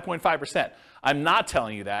can get 5.5%. I'm not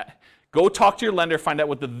telling you that. Go talk to your lender, find out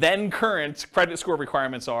what the then current credit score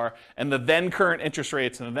requirements are and the then current interest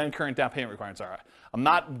rates and the then current down payment requirements are. I'm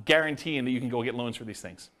not guaranteeing that you can go get loans for these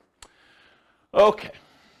things. Okay,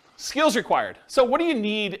 skills required. So what do you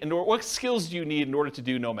need, what skills do you need in order to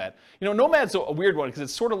do Nomad? Nomad's a weird one because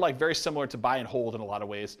it's sort of like very similar to buy and hold in a lot of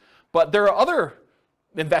ways. But there are other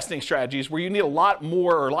investing strategies where you need a lot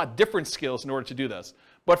more or a lot different skills in order to do this.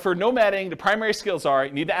 But for nomading, the primary skills are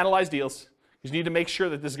you need to analyze deals. You need to make sure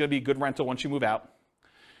that this is going to be a good rental once you move out.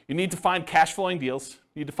 You need to find cash flowing deals.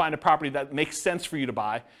 You need to find a property that makes sense for you to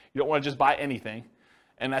buy. You don't want to just buy anything.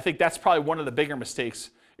 And I think that's probably one of the bigger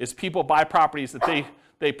mistakes is people buy properties that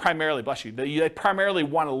they primarily, bless you, they primarily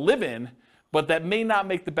want to live in, but that may not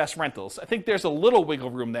make the best rentals. I think there's a little wiggle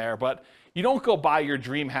room there, but you don't go buy your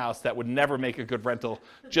dream house that would never make a good rental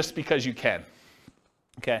just because you can.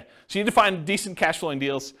 Okay, so you need to find decent cash flowing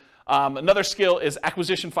deals. Another skill is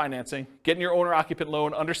acquisition financing, getting your owner-occupant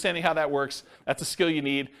loan, understanding how that works. That's a skill you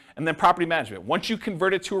need. And then property management. Once you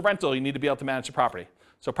convert it to a rental, you need to be able to manage the property.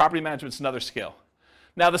 So property management is another skill.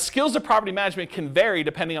 Now, the skills of property management can vary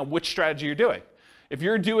depending on which strategy you're doing. If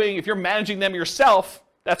you're managing them yourself,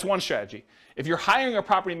 that's one strategy. If you're hiring a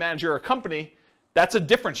property manager or a company, that's a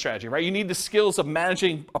different strategy, right? You need the skills of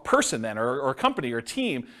managing a person then, or a company or a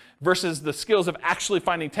team, versus the skills of actually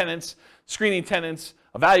finding tenants, screening tenants,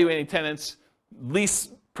 evaluating tenants, lease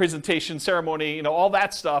presentation, ceremony, all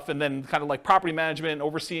that stuff, and then kind of like property management,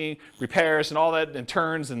 overseeing repairs and all that, and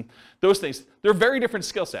turns and those things. They're very different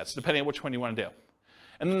skill sets depending on which one you want to do.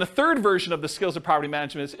 And then the third version of the skills of property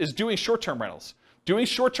management is doing short-term rentals. Doing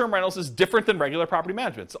short-term rentals is different than regular property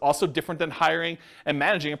management. It's also different than hiring and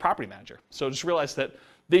managing a property manager. So just realize that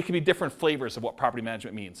they can be different flavors of what property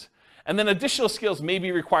management means. And then additional skills may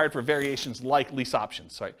be required for variations like lease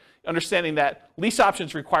options. Right? Understanding that lease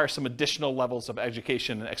options require some additional levels of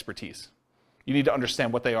education and expertise. You need to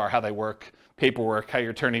understand what they are, how they work, paperwork, how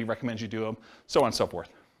your attorney recommends you do them, so on and so forth.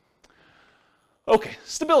 Okay,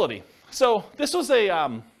 stability. So this was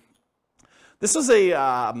This was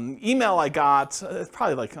a email I got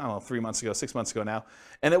probably like, I don't know, 3 months ago, 6 months ago now.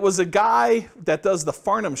 And it was a guy that does the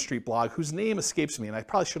Farnham Street blog, whose name escapes me, and I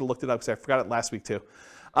probably should have looked it up because I forgot it last week too.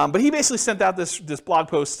 But he basically sent out this blog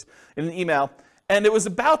post in an email, and it was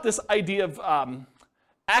about this idea of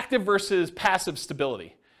active versus passive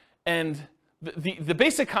stability. And the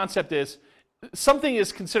basic concept is something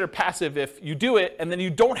is considered passive if you do it, and then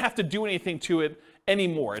you don't have to do anything to it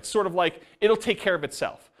anymore. It's sort of like it'll take care of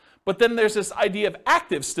itself. But then there's this idea of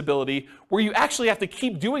active stability where you actually have to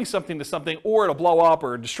keep doing something to something, or it'll blow up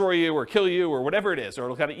or destroy you or kill you or whatever it is, or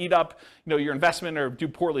it'll kind of eat up, your investment or do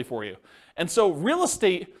poorly for you. And so real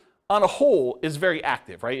estate on a whole is very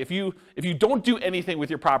active, right? If you don't do anything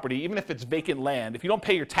with your property, even if it's vacant land, if you don't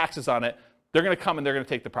pay your taxes on it, they're going to come and they're going to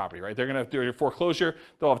take the property, right? They're going to do your foreclosure,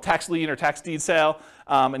 they'll have a tax lien or tax deed sale,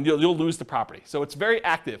 and you'll lose the property. So it's very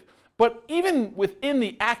active. But even within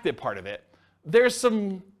the active part of it, there's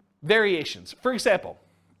some variations. For example,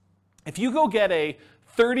 if you go get a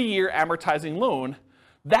 30-year amortizing loan,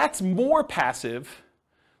 that's more passive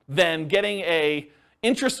than getting a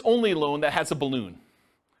interest-only loan that has a balloon,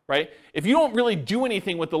 right? If you don't really do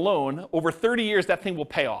anything with the loan, over 30 years, that thing will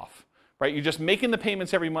pay off, right? You're just making the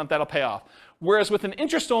payments every month, that'll pay off. Whereas with an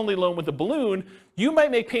interest-only loan with a balloon, you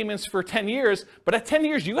might make payments for 10 years, but at 10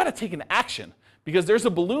 years, you got to take an action, because there's a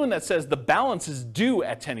balloon that says the balance is due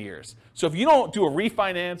at 10 years. So if you don't do a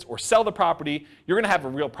refinance or sell the property, you're going to have a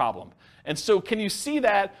real problem. And so can you see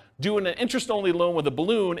that doing an interest-only loan with a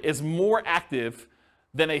balloon is more active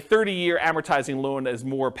than a 30-year amortizing loan that is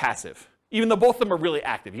more passive? Even though both of them are really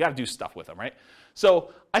active, you got to do stuff with them, right?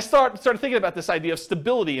 So I started thinking about this idea of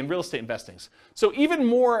stability in real estate investing. So even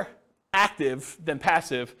more active than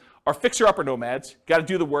passive are fixer-upper nomads. Got to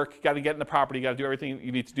do the work, got to get in the property, got to do everything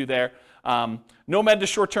you need to do there. Nomad to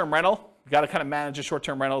short-term rental. You got to kind of manage the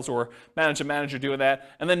short-term rentals or manage a manager doing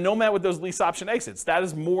that. And then nomad with those lease option exits. That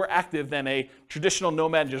is more active than a traditional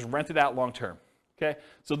nomad just rent it out long-term. Okay,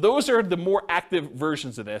 so those are the more active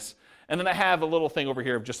versions of this. And then I have a little thing over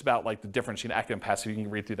here of just about like the difference between active and passive. You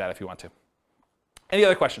can read through that if you want to. Any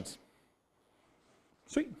other questions?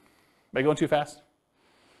 Sweet. Am I going too fast?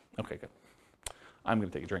 Okay, good. I'm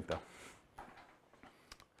going to take a drink though.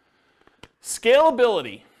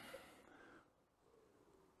 Scalability.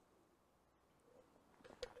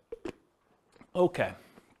 Okay.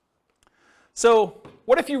 So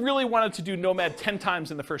what if you really wanted to do Nomad 10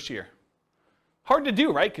 times in the first year? Hard to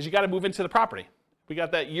do, right? Because you got to move into the property. We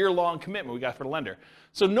got that year-long commitment we got for the lender.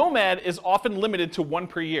 So Nomad is often limited to 1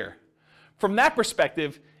 per year. From that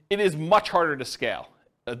perspective, it is much harder to scale.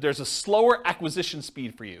 There's a slower acquisition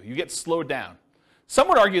speed for you. You get slowed down. Some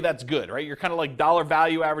would argue that's good, right? You're kind of like dollar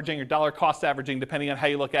value averaging or dollar cost averaging, depending on how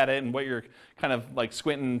you look at it and what you're kind of like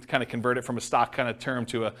squinting to kind of convert it from a stock kind of term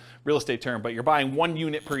to a real estate term. But you're buying 1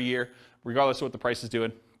 unit per year, regardless of what the price is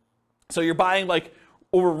doing. So you're buying like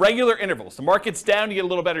over regular intervals. The market's down, you get a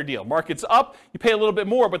little better deal. Market's up, you pay a little bit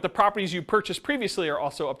more, but the properties you purchased previously are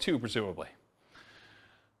also up too, presumably.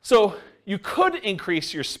 So you could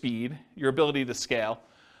increase your speed, your ability to scale,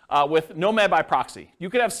 with Nomad by proxy. You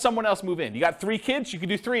could have someone else move in. You got 3 kids, you can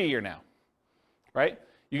do 3 a year now, right?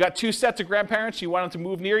 You got 2 sets of grandparents, you want them to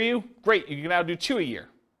move near you, great, you can now do 2 a year.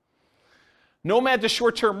 Nomad to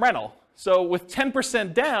short-term rental. So with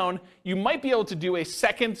 10% down, you might be able to do a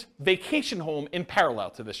second vacation home in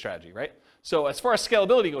parallel to this strategy, right? So as far as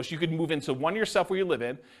scalability goes, you could move into one yourself where you live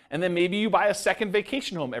in, and then maybe you buy a second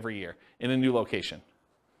vacation home every year in a new location.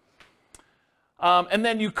 And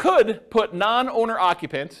then you could put non-owner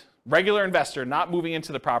occupant, regular investor, not moving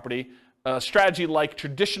into the property, a strategy like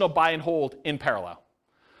traditional buy and hold in parallel.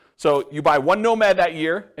 So you buy 1 Nomad that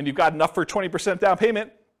year, and you've got enough for 20% down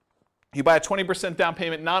payment. You buy a 20% down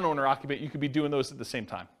payment non-owner occupant, you could be doing those at the same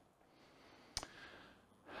time.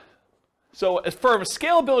 So as from a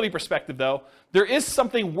scalability perspective, though, there is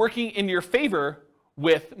something working in your favor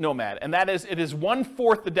with Nomad, and that is it is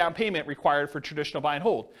 1/4 the down payment required for traditional buy and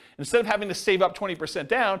hold. Instead of having to save up 20%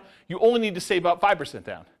 down, you only need to save up 5%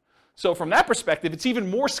 down. So from that perspective, it's even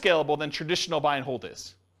more scalable than traditional buy and hold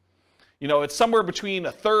is. You know, it's somewhere between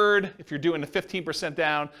 1/3 if you're doing the 15%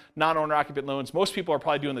 down non-owner occupant loans. Most people are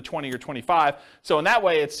probably doing the 20 or 25. So in that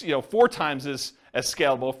way, it's 4 times as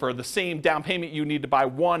scalable. For the same down payment you need to buy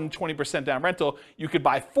 1 20% down rental, you could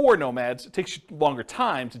buy 4 Nomads. It takes you longer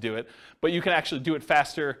time to do it, but you can actually do it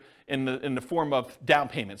faster in the form of down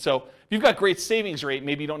payment. So if you've got great savings rate,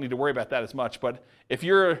 maybe you don't need to worry about that as much. But if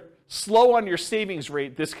you're slow on your savings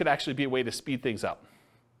rate, this could actually be a way to speed things up.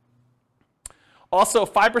 Also,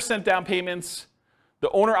 5% down payments, the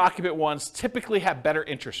owner-occupant ones typically have better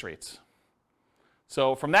interest rates.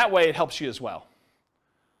 So from that way, it helps you as well.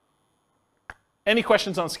 Any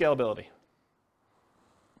questions on scalability?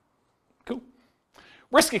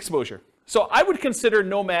 Risk exposure. So I would consider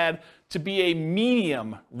Nomad to be a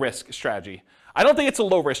medium risk strategy. I don't think it's a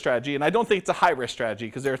low risk strategy, and I don't think it's a high risk strategy,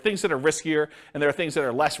 because there are things that are riskier and there are things that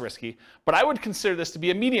are less risky. But I would consider this to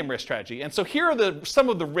be a medium risk strategy. And so here are some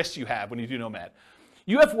of the risks you have when you do Nomad.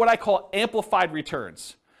 You have what I call amplified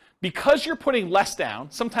returns. Because you're putting less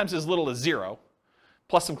down, sometimes as little as 0,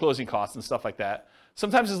 plus some closing costs and stuff like that,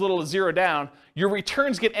 sometimes as little as 0 down, your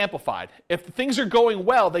returns get amplified. If things are going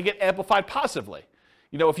well, they get amplified positively.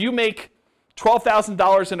 You know, if you make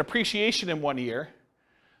 $12,000 in appreciation in 1 year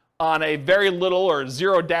on a very little or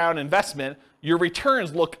 0 down investment, your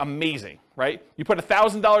returns look amazing, right? You put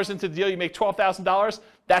 $1,000 into the deal, you make $12,000,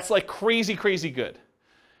 that's like crazy, crazy good.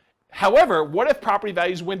 However, what if property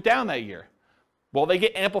values went down that year? Well, they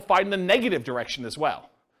get amplified in the negative direction as well.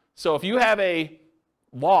 So if you have a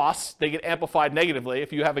loss, they get amplified negatively.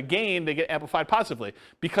 If you have a gain, they get amplified positively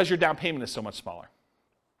because your down payment is so much smaller.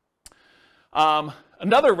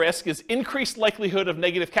 Another risk is increased likelihood of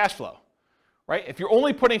negative cash flow, right? If you're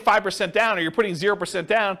only putting 5% down or you're putting 0%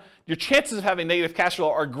 down, your chances of having negative cash flow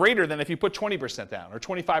are greater than if you put 20% down or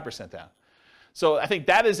 25% down. So I think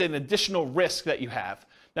that is an additional risk that you have.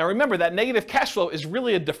 Now remember, that negative cash flow is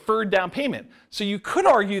really a deferred down payment. So you could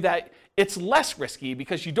argue that it's less risky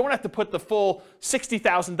because you don't have to put the full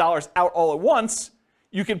 $60,000 out all at once.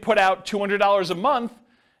 You can put out $200 a month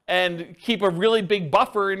and keep a really big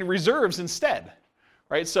buffer in reserves instead,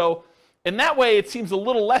 right? So in that way, it seems a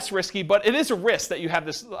little less risky, but it is a risk that you have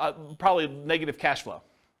this probably negative cash flow.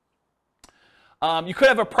 You could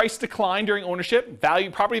have a price decline during ownership.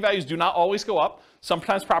 Property values do not always go up.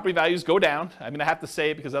 Sometimes property values go down. I mean, I have to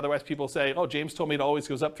say it because otherwise people say, oh, James told me it always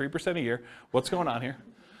goes up 3% a year. What's going on here?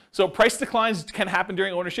 So price declines can happen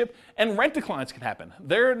during ownership, and rent declines can happen.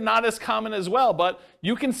 They're not as common as well, but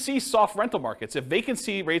you can see soft rental markets. If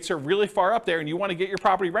vacancy rates are really far up there and you want to get your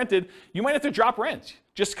property rented, you might have to drop rent.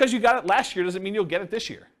 Just because you got it last year doesn't mean you'll get it this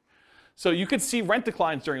year. So you could see rent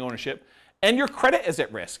declines during ownership. And your credit is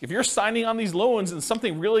at risk. If you're signing on these loans and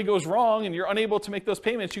something really goes wrong and you're unable to make those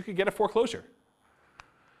payments, you could get a foreclosure.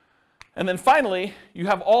 And then finally, you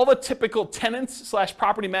have all the typical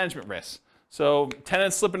tenants/property management risks. So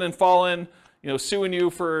tenants slipping and falling, suing you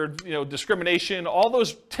for discrimination, all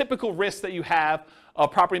those typical risks that you have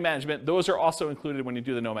of property management, those are also included when you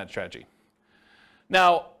do the Nomad strategy.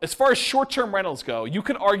 Now, as far as short-term rentals go, you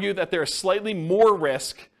can argue that there's slightly more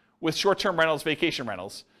risk with short-term rentals, vacation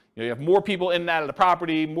rentals. You have more people in and out of the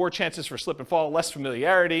property, more chances for slip and fall, less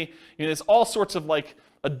familiarity. There's all sorts of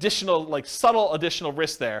additional, subtle additional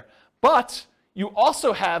risks there. But you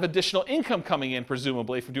also have additional income coming in,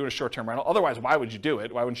 presumably, from doing a short-term rental. Otherwise, why would you do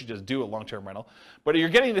it? Why wouldn't you just do a long-term rental? But you're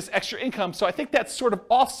getting this extra income, so I think that sort of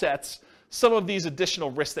offsets some of these additional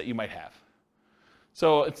risks that you might have.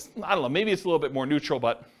 So I don't know, maybe it's a little bit more neutral,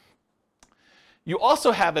 but you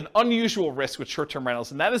also have an unusual risk with short-term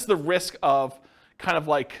rentals, and that is the risk of kind of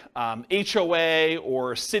like HOA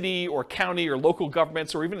or city or county or local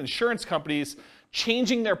governments or even insurance companies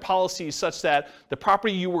changing their policies such that the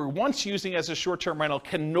property you were once using as a short-term rental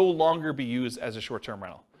can no longer be used as a short-term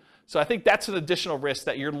rental. So I think that's an additional risk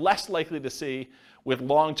that you're less likely to see with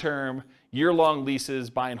long-term, year-long leases,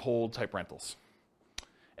 buy and hold type rentals.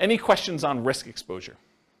 Any questions on risk exposure?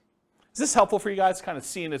 Is this helpful for you guys, kind of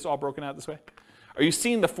seeing it's all broken out this way? Are you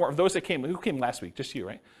seeing the form, those that came, who came last week? Just you,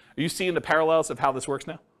 right? Are you seeing the parallels of how this works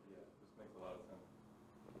now? Yeah, this makes a lot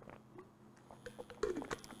of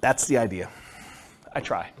sense. That's the idea. I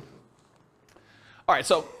try. All right,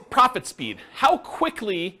 so profit speed. How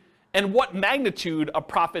quickly and what magnitude of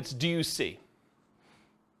profits do you see?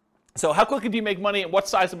 So how quickly do you make money and what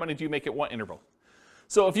size of money do you make at what interval?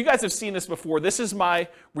 So if you guys have seen this before, this is my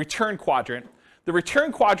return quadrant. The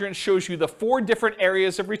return quadrant shows you the 4 different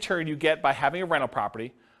areas of return you get by having a rental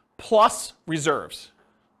property plus reserves.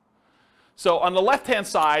 So on the left-hand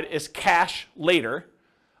side is cash later,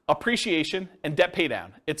 appreciation, and debt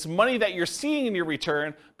paydown. It's money that you're seeing in your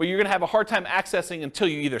return, but you're going to have a hard time accessing until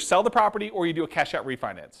you either sell the property or you do a cash-out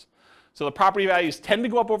refinance. So the property values tend to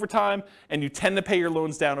go up over time, and you tend to pay your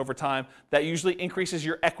loans down over time. That usually increases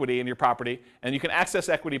your equity in your property, and you can access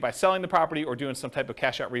equity by selling the property or doing some type of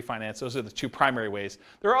cash-out refinance. Those are the 2 primary ways.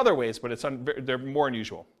 There are other ways, but they're more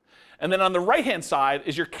unusual. And then on the right-hand side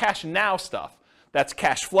is your cash now stuff. That's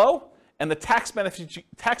cash flow and the tax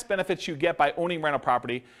benefits you get by owning rental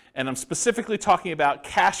property, and I'm specifically talking about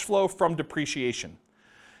cash flow from depreciation.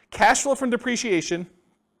 Cash flow from depreciation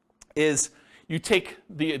is you take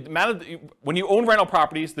the amount of, when you own rental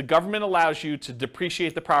properties, the government allows you to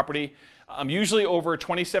depreciate the property, usually over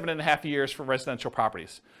 27 and a half years for residential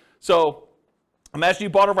properties. So imagine you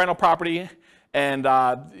bought a rental property And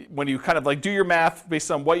when you kind of like do your math based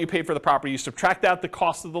on what you paid for the property, you subtract out the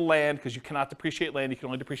cost of the land, because you cannot depreciate land, you can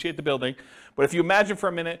only depreciate the building. But if you imagine for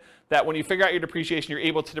a minute that when you figure out your depreciation, you're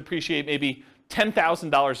able to depreciate maybe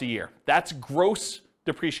 $10,000 a year. That's gross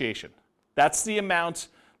depreciation. That's the amount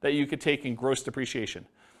that you could take in gross depreciation.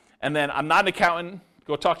 And then I'm not an accountant,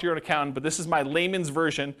 go talk to your own accountant, but this is my layman's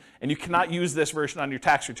version, and you cannot use this version on your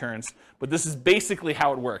tax returns, but this is basically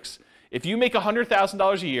how it works. If you make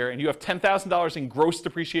 $100,000 a year and you have $10,000 in gross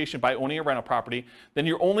depreciation by owning a rental property, then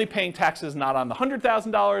you're only paying taxes not on the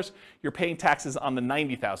 $100,000, you're paying taxes on the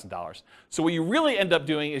 $90,000. So what you really end up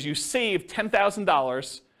doing is you save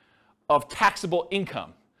 $10,000 of taxable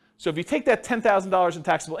income. So if you take that $10,000 in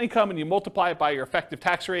taxable income and you multiply it by your effective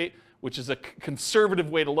tax rate, which is a conservative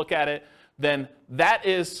way to look at it, then that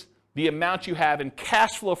is the amount you have in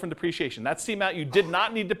cash flow from depreciation. That's the amount you did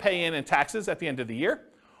not need to pay in taxes at the end of the year,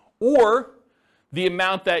 or the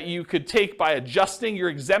amount that you could take by adjusting your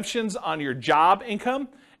exemptions on your job income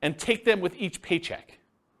and take them with each paycheck.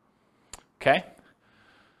 Okay?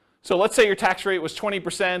 So let's say your tax rate was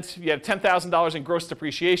 20%, you had $10,000 in gross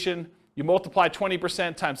depreciation, you multiply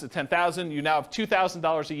 20% times the $10,000, you now have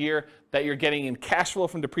 $2,000 a year that you're getting in cash flow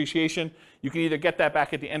from depreciation. You can either get that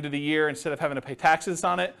back at the end of the year instead of having to pay taxes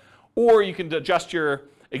on it, or you can adjust your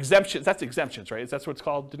exemptions. That's exemptions, right? That's what it's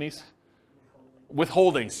called, Denise?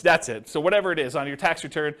 Withholdings, that's it. So whatever it is on your tax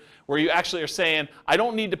return, where you actually are saying, I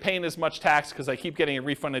don't need to pay in as much tax because I keep getting a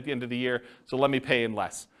refund at the end of the year, so let me pay in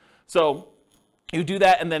less. So you do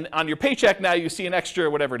that, and then on your paycheck now you see an extra,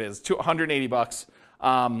 whatever it is, $180,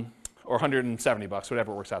 or $170,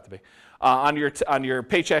 whatever it works out to be, on your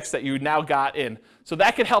paychecks that you now got in. So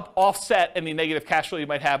that could help offset any negative cash flow you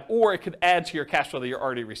might have, or it could add to your cash flow that you're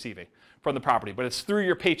already receiving from the property. But it's through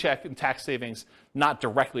your paycheck and tax savings, not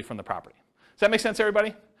directly from the property. Does that make sense,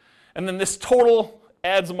 everybody? And then this total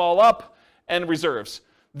adds them all up and reserves.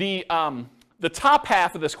 The top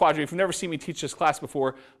half of this quadrant, if you've never seen me teach this class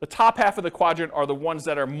before, the top half of the quadrant are the ones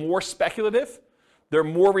that are more speculative. They're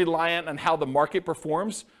more reliant on how the market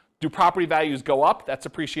performs. Do property values go up? That's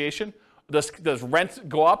appreciation. Does rent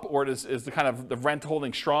go up, or is the rent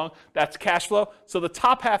holding strong? That's cash flow. So the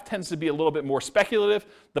top half tends to be a little bit more speculative.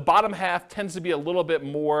 The bottom half tends to be a little bit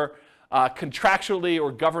more contractually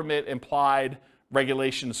or government implied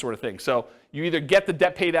regulation sort of thing. So you either get the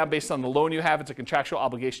debt pay down based on the loan you have, it's a contractual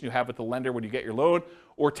obligation you have with the lender when you get your loan,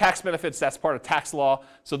 or tax benefits, that's part of tax law.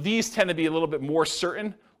 So these tend to be a little bit more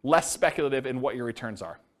certain, less speculative in what your returns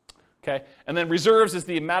are. Okay? And then reserves is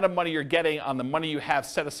the amount of money you're getting on the money you have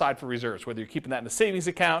set aside for reserves, whether you're keeping that in a savings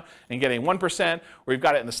account and getting 1%, or you've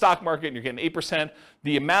got it in the stock market and you're getting 8%.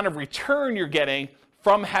 The amount of return you're getting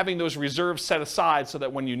from having those reserves set aside so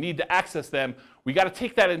that when you need to access them, we got to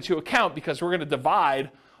take that into account, because we're going to divide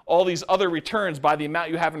all these other returns by the amount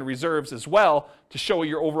you have in reserves as well to show what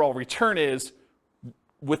your overall return is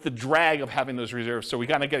with the drag of having those reserves. So we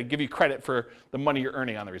got to give you credit for the money you're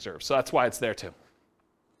earning on the reserves. So that's why it's there too.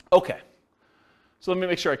 Okay, so let me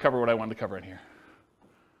make sure I cover what I wanted to cover in here.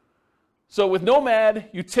 So with Nomad,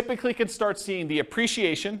 you typically can start seeing the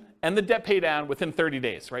appreciation and the debt pay down within 30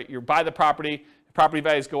 days, right? You buy the property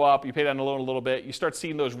values go up, you pay down the loan a little bit, you start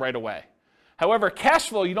seeing those right away. However, cash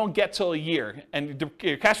flow you don't get till a year, and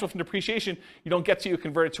your cash flow from depreciation you don't get till you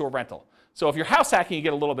convert it to a rental. So if you're house hacking, you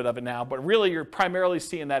get a little bit of it now, but really you're primarily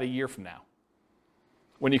seeing that a year from now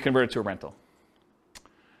when you convert it to a rental.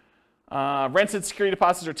 Rents and security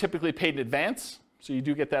deposits are typically paid in advance, so you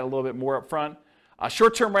do get that a little bit more up front.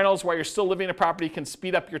 Short-term rentals, while you're still living in a property, can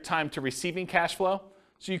speed up your time to receiving cash flow.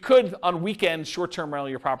 So you could, on weekends, short-term rental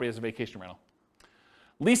your property as a vacation rental.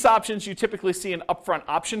 Lease options, you typically see an upfront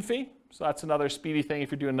option fee. So that's another speedy thing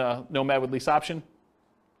if you're doing a Nomad with lease option.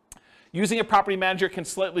 Using a property manager can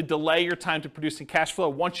slightly delay your time to producing cash flow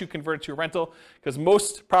once you convert it to a rental, because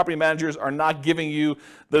most property managers are not giving you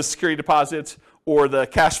the security deposits or the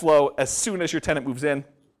cash flow as soon as your tenant moves in.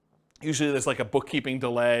 Usually there's like a bookkeeping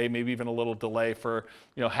delay, maybe even a little delay for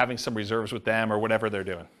having some reserves with them or whatever they're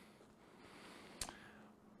doing.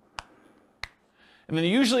 And then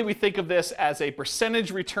usually we think of this as a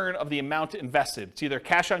percentage return of the amount invested. It's either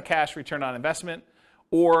cash on cash return on investment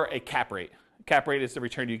or a cap rate. Cap rate is the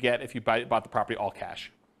return you get if you bought the property all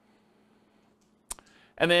cash.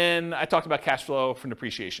 And then I talked about cash flow from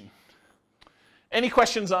depreciation. Any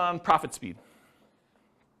questions on profit speed?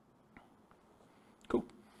 Cool.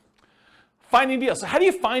 Finding deals. So how do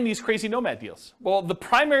you find these crazy Nomad deals? Well, the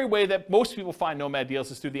primary way that most people find Nomad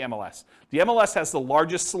deals is through the MLS. The MLS has the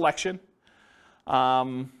largest selection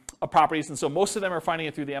of properties, and so most of them are finding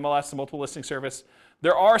it through the MLS, the multiple listing service.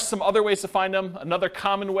 There are some other ways to find them. Another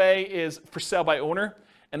common way is for sale by owner,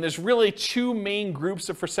 And there's really two main groups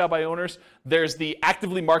of for sale by owners. There's the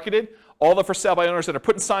actively marketed, all the for sale by owners that are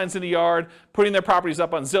putting signs in the yard, putting their properties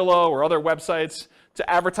up on Zillow or other websites to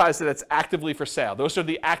advertise that it's actively for sale. Those are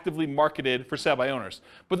the actively marketed for sale by owners.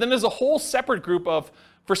 But then there's a whole separate group of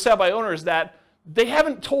for sale by owners that they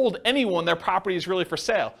haven't told anyone their property is really for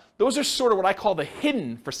sale. Those are sort of what I call the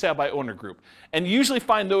hidden for sale by owner group. And you usually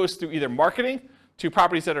find those through either marketing to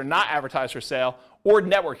properties that are not advertised for sale or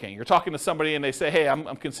networking. You're talking to somebody and they say, hey,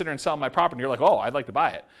 I'm considering selling my property. And you're like, oh, I'd like to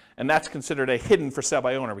buy it. And that's considered a hidden for sale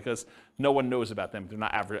by owner because no one knows about them. They're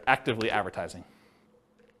not actively advertising.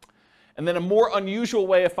 And then a more unusual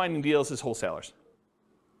way of finding deals is wholesalers.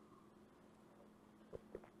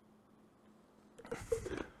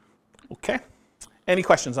 Okay. Any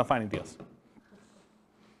questions on finding deals?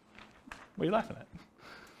 What are you laughing at?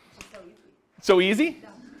 So easy.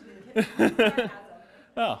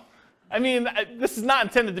 Oh. I mean, this is not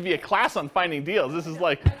intended to be a class on finding deals. This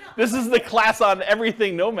is the class on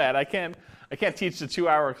everything Nomad. I can't teach the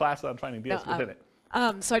 2-hour class on finding deals within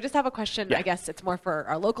it. So I just have a question. Yeah. I guess it's more for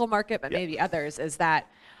our local market, but maybe others, is that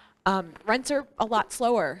rents are a lot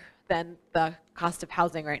slower than the cost of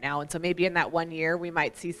housing right now. And so maybe in that 1 year, we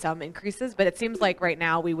might see some increases, but it seems like right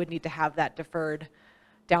now we would need to have that deferred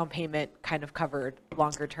down payment kind of covered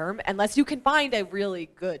longer term, unless you can find a really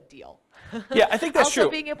good deal. Yeah, I think that's also,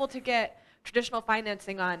 true. being able to get traditional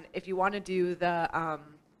financing on, if you want to do the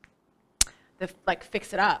like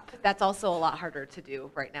fix it up, that's also a lot harder to do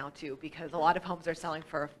right now too, because a lot of homes are selling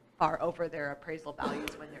for far over their appraisal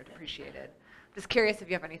values when they're depreciated. Just curious if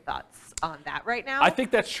you have any thoughts on that right now. I think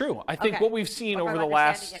that's true. I think what we've seen over the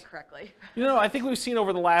last, it correctly. I think we've seen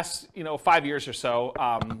over the last, 5 years or so,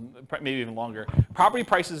 maybe even longer, property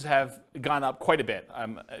prices have gone up quite a bit,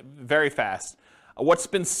 very fast. What's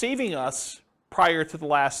been saving us prior to the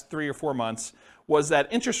last 3 or 4 months was that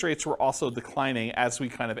interest rates were also declining as we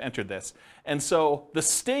kind of entered this. And so the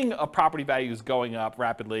sting of property values going up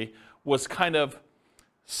rapidly was kind of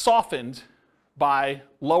softened by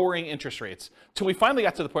lowering interest rates till we finally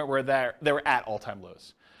got to the point where they were at all-time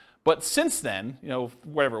lows. But since then,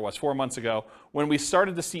 whatever it was, 4 months ago, when we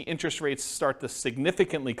started to see interest rates start to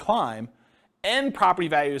significantly climb, and property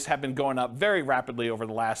values have been going up very rapidly over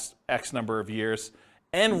the last X number of years,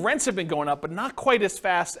 and rents have been going up, but not quite as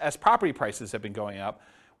fast as property prices have been going up,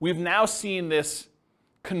 we've now seen this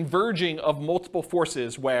converging of multiple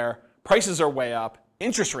forces where prices are way up,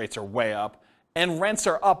 interest rates are way up, and rents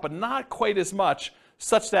are up, but not quite as much,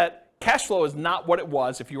 such that cash flow is not what it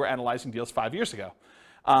was if you were analyzing deals 5 years ago.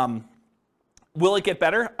 Will it get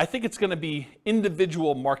better? I think it's going to be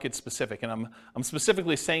individual market specific, and I'm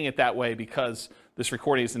specifically saying it that way because this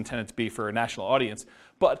recording is intended to be for a national audience.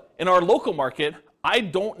 But in our local market, I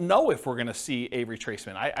don't know if we're going to see a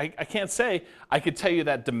retracement. I can't say. I could tell you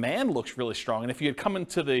that demand looks really strong, and if you had come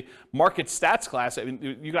into the market stats class, I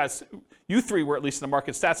mean, you three were at least in the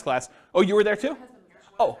market stats class. Oh, you were there too?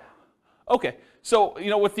 Oh, okay. So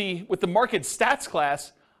with the market stats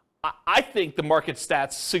class, I think the market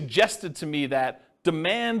stats suggested to me that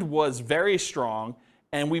demand was very strong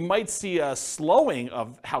and we might see a slowing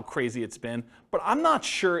of how crazy it's been, but I'm not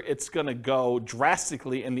sure it's going to go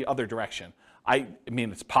drastically in the other direction. I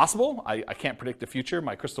mean, it's possible. I can't predict the future.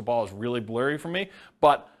 My crystal ball is really blurry for me,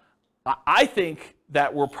 but I think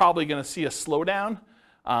that we're probably going to see a slowdown,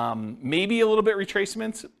 maybe a little bit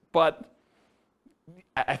retracements, but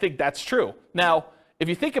I think that's true. Now, if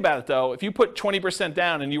you think about it, though, if you put 20%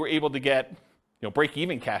 down and you were able to get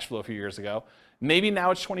break-even cash flow a few years ago, maybe now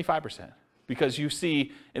it's 25% because you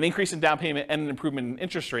see an increase in down payment and an improvement in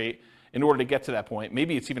interest rate in order to get to that point.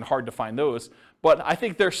 Maybe it's even hard to find those. But I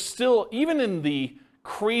think there's still, even in the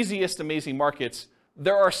craziest, amazing markets,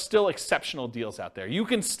 there are still exceptional deals out there. You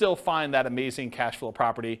can still find that amazing cash flow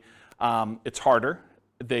property. It's harder.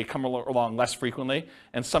 They come along less frequently,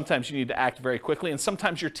 and sometimes you need to act very quickly, and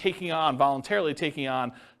sometimes you're voluntarily taking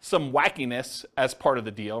on some wackiness as part of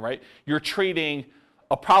the deal, right? You're trading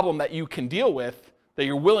a problem that you can deal with, that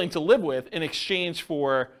you're willing to live with, in exchange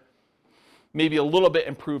for maybe a little bit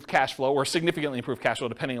improved cash flow or significantly improved cash flow,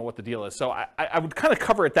 depending on what the deal is. So I would kind of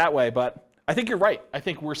cover it that way, but I think you're right. I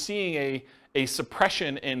think we're seeing a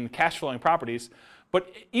suppression in cash flowing properties,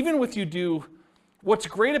 but even with what's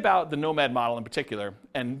great about the Nomad model in particular,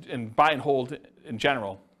 and buy and hold in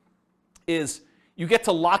general, is you get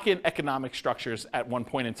to lock in economic structures at one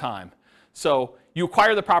point in time. So you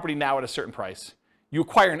acquire the property now at a certain price. You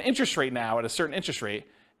acquire an interest rate now at a certain interest rate.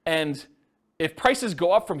 And if prices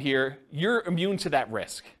go up from here, you're immune to that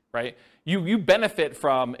risk. right? You benefit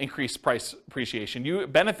from increased price appreciation. You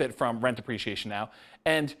benefit from rent appreciation now.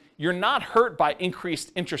 And you're not hurt by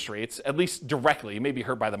increased interest rates, at least directly. You may be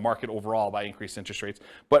hurt by the market overall by increased interest rates.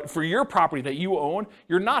 But for your property that you own,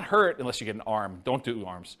 you're not hurt unless you get an ARM. Don't do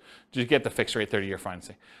ARMs. Just get the fixed rate 30-year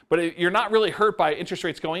financing. But you're not really hurt by interest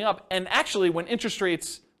rates going up. And actually, when interest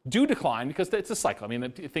rates do decline, because it's a cycle. I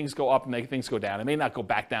mean, things go up and things go down. It may not go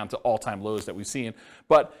back down to all-time lows that we've seen,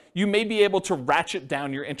 but you may be able to ratchet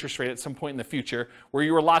down your interest rate at some point in the future where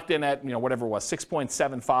you were locked in at, whatever it was,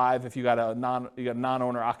 6.75 if you got a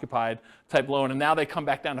non-owner occupied type loan, and now they come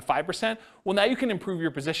back down to 5%. Well, now you can improve your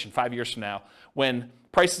position 5 years from now when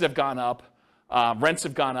prices have gone up, rents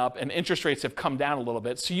have gone up, and interest rates have come down a little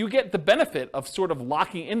bit. So you get the benefit of sort of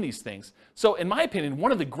locking in these things. So in my opinion,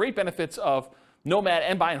 one of the great benefits of Nomad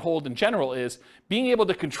and buy and hold in general is being able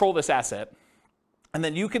to control this asset, and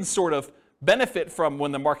then you can sort of benefit from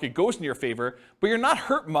when the market goes in your favor, but you're not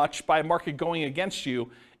hurt much by a market going against you,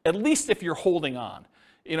 at least if you're holding on.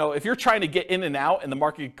 If you're trying to get in and out and the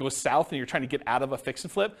market goes south and you're trying to get out of a fix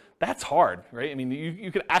and flip, that's hard, right? I mean,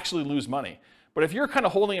 you could actually lose money. But if you're kind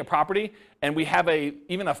of holding a property and we have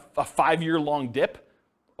even a 5-year-long dip,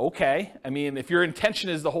 okay. I mean, if your intention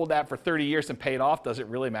is to hold that for 30 years and pay it off, does it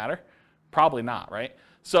really matter? Probably not, right?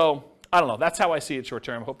 So, I don't know. That's how I see it short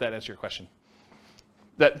term. I hope that answered your question.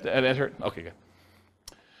 That answered? Okay, good.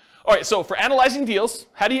 All right, so for analyzing deals,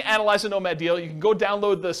 how do you analyze a Nomad deal? You can go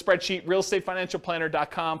download the spreadsheet,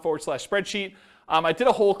 realestatefinancialplanner.com/spreadsheet. I did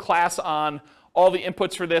a whole class on all the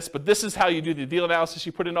inputs for this, but this is how you do the deal analysis.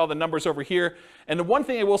 You put in all the numbers over here. And the one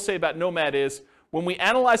thing I will say about Nomad is when we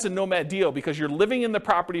analyze a Nomad deal, because you're living in the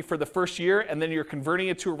property for the first year and then you're converting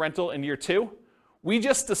it to a rental in year 2, we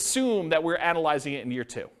just assume that we're analyzing it in year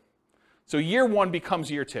 2. So year 1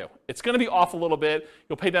 becomes year 2. It's going to be off a little bit.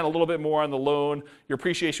 You'll pay down a little bit more on the loan. Your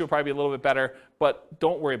appreciation will probably be a little bit better, but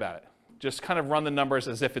don't worry about it. Just kind of run the numbers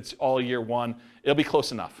as if it's all year 1. It'll be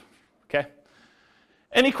close enough, okay?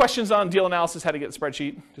 Any questions on deal analysis, how to get the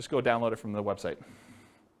spreadsheet? Just go download it from the website.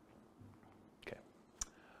 Okay.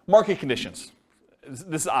 Market conditions.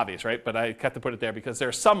 This is obvious, right? But I have to put it there because there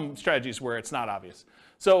are some strategies where it's not obvious.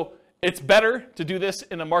 So it's better to do this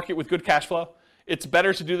in a market with good cash flow. It's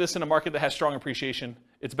better to do this in a market that has strong appreciation.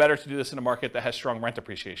 It's better to do this in a market that has strong rent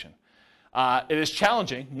appreciation. It is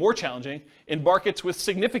challenging, more challenging, in markets with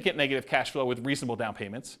significant negative cash flow with reasonable down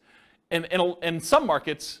payments. And in some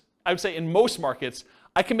markets, I would say in most markets,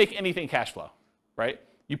 I can make anything cash flow, right?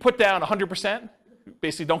 You put down 100%,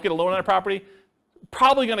 basically don't get a loan on a property,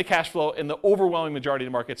 probably going to cash flow in the overwhelming majority of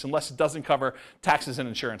the markets unless it doesn't cover taxes and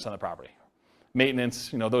insurance on the property.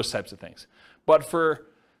 Maintenance, those types of things. But for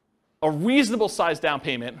a reasonable size down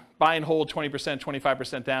payment, buy and hold 20%,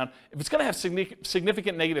 25% down, if it's going to have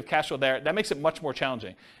significant negative cash flow there, that makes it much more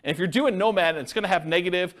challenging. And if you're doing Nomad and it's going to have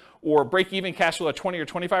negative or break-even cash flow at 20 or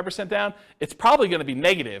 25% down, it's probably going to be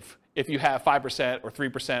negative if you have 5% or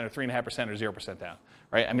 3% or 3.5% or 0% down,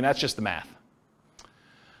 right? I mean, that's just the math.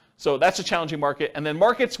 So that's a challenging market. And then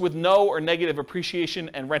markets with no or negative appreciation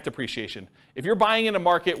and rent appreciation. If you're buying in a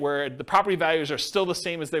market where the property values are still the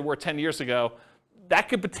same as they were 10 years ago, that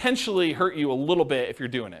could potentially hurt you a little bit if you're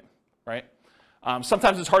doing it, right?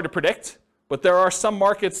 Sometimes it's hard to predict, but there are some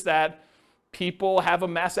markets that people have a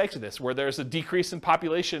mass exodus where there's a decrease in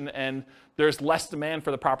population and there's less demand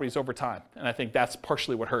for the properties over time. And I think that's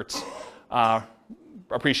partially what hurts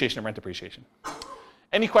appreciation and rent appreciation.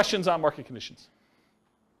 Any questions on market conditions?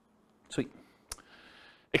 Sweet.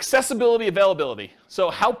 Accessibility, availability. So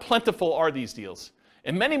how plentiful are these deals?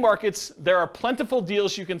 In many markets, there are plentiful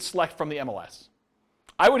deals you can select from the MLS.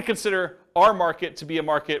 I would consider our market to be a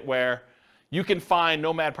market where you can find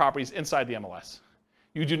Nomad properties inside the MLS.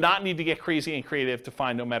 You do not need to get crazy and creative to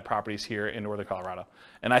find Nomad properties here in Northern Colorado.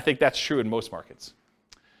 And I think that's true in most markets.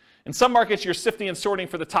 In some markets, you're sifting and sorting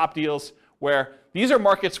for the top deals where these are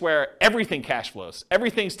markets where everything cash flows.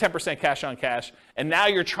 Everything's 10% cash on cash. And now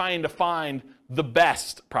you're trying to find the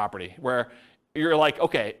best property where you're like,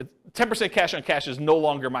 okay, 10% cash on cash is no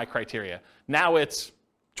longer my criteria. Now it's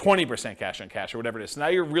 20% cash on cash or whatever it is. So now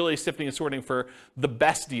you're really sifting and sorting for the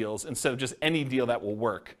best deals instead of just any deal that will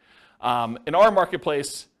work. In our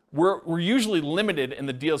marketplace, we're usually limited in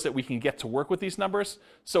the deals that we can get to work with these numbers.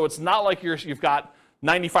 So it's not like you've got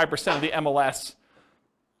 95% of the MLS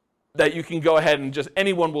that you can go ahead and just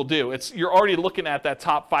anyone will do. You're already looking at that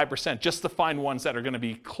top 5% just to find ones that are going to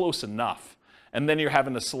be close enough. And then you're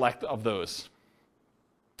having to select of those.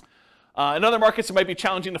 In other markets, it might be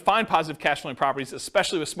challenging to find positive cash flowing properties,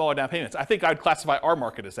 especially with smaller down payments. I think I'd classify our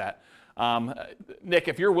market as that. Nick,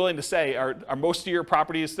 if you're willing to say, are most of your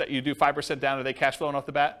properties that you do 5% down, are they cash flowing off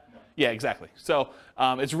the bat? Yeah, exactly. So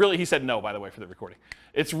it's really, he said no, by the way, for the recording.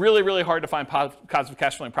 It's really, really hard to find positive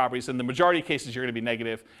cash flowing properties. In the majority of cases, you're going to be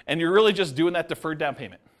negative, and you're really just doing that deferred down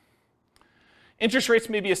payment. Interest rates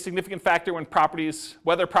may be a significant factor when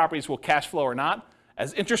whether properties will cash flow or not.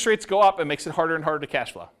 As interest rates go up, it makes it harder and harder to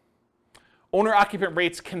cash flow. Owner-occupant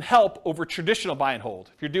rates can help over traditional buy and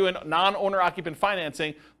hold. If you're doing non-owner-occupant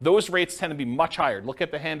financing, those rates tend to be much higher. Look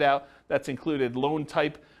at the handout that's included, loan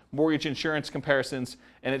type, mortgage insurance comparisons,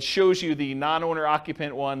 and it shows you the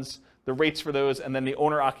non-owner-occupant ones, the rates for those, and then the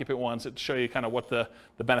owner-occupant ones that show you kind of what the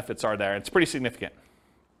benefits are there. It's pretty significant.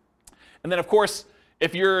 And then, of course,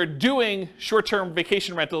 if you're doing short-term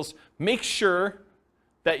vacation rentals, make sure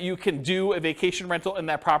that you can do a vacation rental in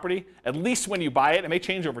that property, at least when you buy it. It may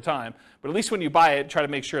change over time, but at least when you buy it, try to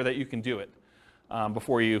make sure that you can do it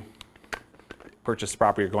before you purchase the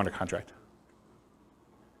property or go under contract.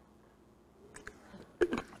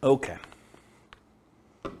 Okay.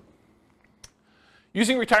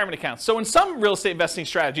 Using retirement accounts. So in some real estate investing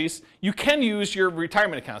strategies, you can use your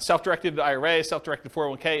retirement account, self-directed IRA, self-directed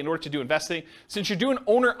 401k in order to do investing. Since you're doing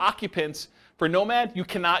owner-occupants for Nomad, you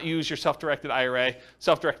cannot use your self-directed IRA,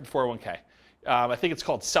 self-directed 401k. I think it's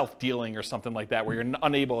called self-dealing or something like that, where you're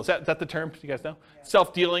unable. Is that the term? Do you guys know? Yeah.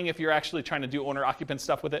 Self-dealing if you're actually trying to do owner-occupant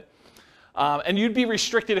stuff with it. And you'd be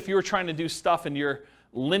restricted if you were trying to do stuff in your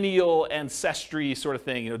lineal ancestry sort of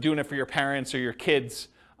thing, doing it for your parents or your kids.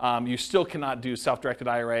 You still cannot do self-directed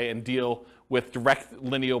IRA and deal with direct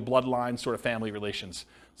lineal bloodline sort of family relations.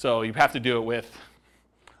 So you have to do it with,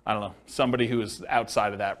 I don't know, somebody who is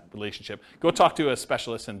outside of that relationship. Go talk to a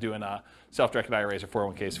specialist in doing self-directed IRAs or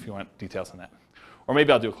 401ks if you want details on that. Or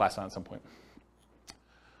maybe I'll do a class on it at some point.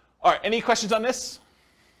 All right, any questions on this?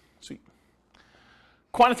 Sweet.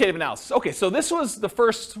 Quantitative analysis. Okay, so this was the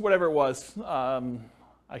first, whatever it was.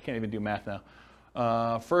 I can't even do math now.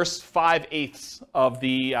 First 5/8 of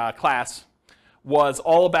the class was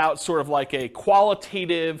all about sort of like a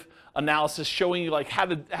qualitative analysis showing you like how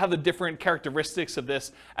the different characteristics of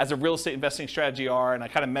this as a real estate investing strategy are, and I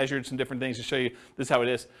kind of measured some different things to show you this is how it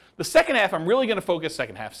is. The second half, I'm really going to focus,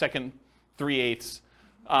 second 3/8.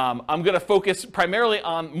 I'm going to focus primarily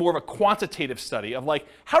on more of a quantitative study of like,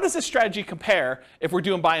 how does this strategy compare if we're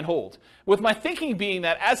doing buy and hold? With my thinking being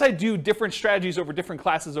that as I do different strategies over different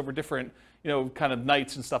classes, over different kind of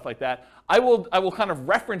nights and stuff like that, I will kind of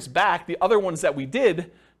reference back the other ones that we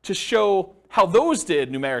did to show how those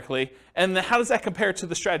did numerically, and then how does that compare to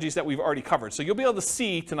the strategies that we've already covered. So you'll be able to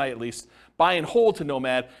see tonight at least buy and hold to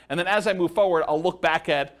Nomad, and then as I move forward, I'll look back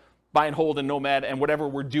at buy and hold and Nomad and whatever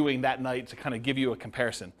we're doing that night to kind of give you a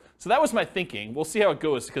comparison. So that was my thinking. We'll see how it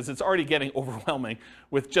goes because it's already getting overwhelming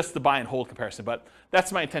with just the buy and hold comparison, but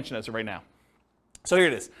that's my intention as of right now. So here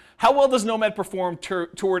it is. How well does Nomad perform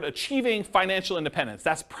toward achieving financial independence?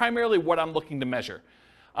 That's primarily what I'm looking to measure.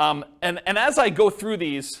 And as I go through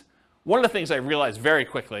these, one of the things I realized very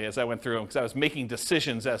quickly as I went through them, because I was making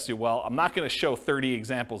decisions as to, well, I'm not going to show 30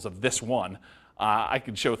 examples of this one. I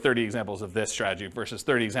could show 30 examples of this strategy versus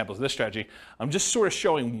 30 examples of this strategy. I'm just sort of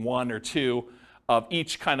showing one or two of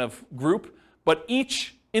each kind of group, but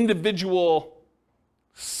each individual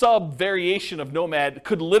sub-variation of Nomad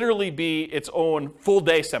could literally be its own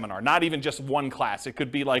full-day seminar, not even just one class. It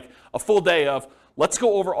could be like a full day of, let's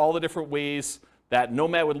go over all the different ways that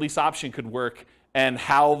Nomad with lease option could work and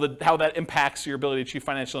how that impacts your ability to achieve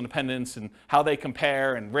financial independence and how they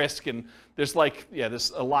compare and risk. And there's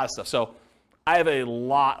there's a lot of stuff. So I have a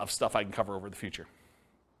lot of stuff I can cover over the future.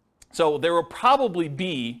 So there will probably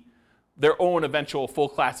be their own eventual full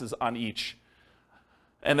classes on each.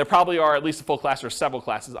 And there probably are at least a full class or several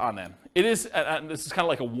classes on them. It is, this is kind of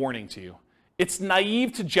like a warning to you. It's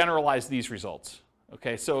naive to generalize these results.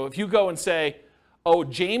 Okay, so if you go and say, oh,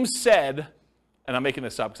 James said, and I'm making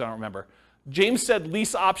this up because I don't remember, James said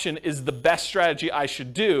lease option is the best strategy I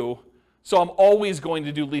should do, so I'm always going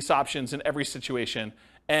to do lease options in every situation.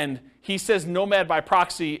 And he says Nomad by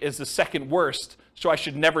proxy is the second worst, so I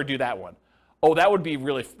should never do that one. Oh, that would be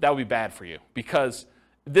bad for you, because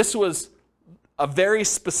this was a very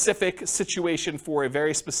specific situation for a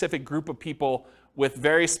very specific group of people with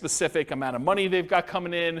very specific amount of money they've got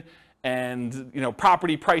coming in, and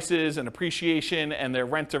property prices and appreciation and their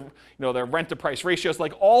rent to price ratios.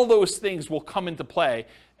 Like all those things will come into play.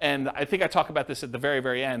 And I think I talk about this at the very,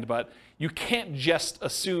 very end, but you can't just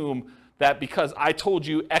assume that because I told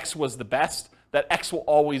you X was the best, that X will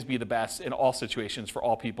always be the best in all situations for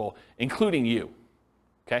all people, including you.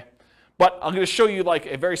 Okay? But I'm going to show you like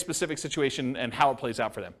a very specific situation and how it plays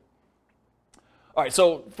out for them. All right,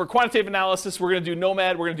 so for quantitative analysis, we're going to do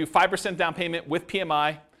Nomad. We're going to do 5% down payment with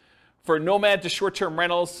PMI. For Nomad to short-term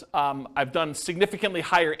rentals, I've done significantly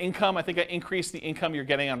higher income. I think I increased the income you're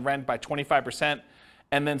getting on rent by 25%,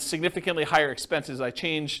 and then significantly higher expenses. I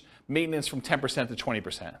changed maintenance from 10% to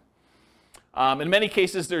 20%. In many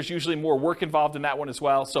cases, there's usually more work involved in that one as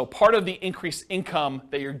well. So part of the increased income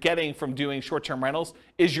that you're getting from doing short-term rentals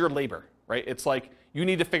is your labor, right? It's like you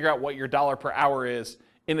need to figure out what your dollar per hour is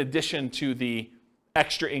in addition to the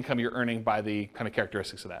extra income you're earning by the kind of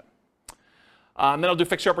characteristics of that. Then I'll do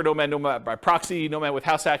fixer-upper Nomad, Nomad by proxy, Nomad with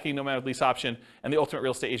house hacking, Nomad with lease option, and the ultimate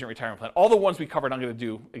real estate agent retirement plan. All the ones we covered, I'm going to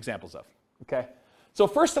do examples of. Okay. So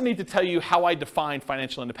first, I need to tell you how I define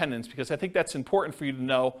financial independence, because I think that's important for you to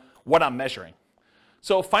know what I'm measuring.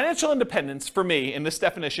 So financial independence for me in this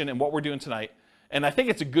definition and what we're doing tonight, and I think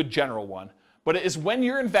it's a good general one, but it is when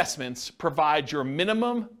your investments provide your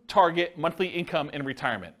minimum target monthly income in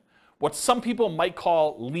retirement. What some people might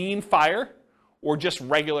call lean fire or just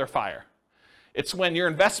regular fire. It's when your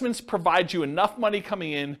investments provide you enough money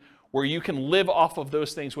coming in where you can live off of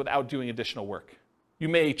those things without doing additional work. You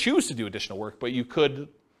may choose to do additional work, but you could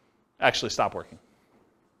actually stop working.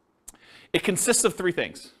 It consists of three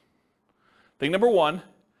things. Thing number one,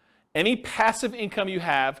 any passive income you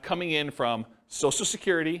have coming in from Social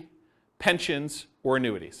Security, pensions, or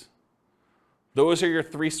annuities. Those are your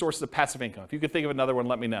three sources of passive income. If you could think of another one,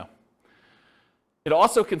 let me know. It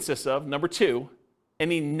also consists of, number two,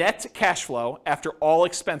 any net cash flow after all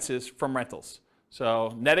expenses from rentals.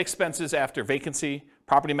 So net expenses after vacancy,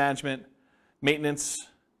 property management, maintenance,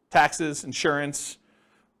 taxes, insurance,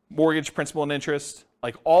 mortgage, principal, and interest.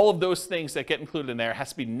 Like all of those things that get included in there has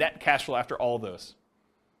to be net cash flow after all of those.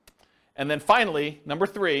 And then finally, number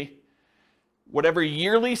three, whatever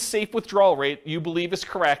yearly safe withdrawal rate you believe is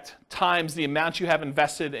correct times the amount you have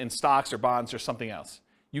invested in stocks or bonds or something else.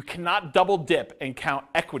 You cannot double dip and count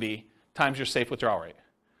equity times your safe withdrawal rate.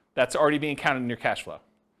 That's already being counted in your cash flow.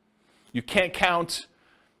 You can't count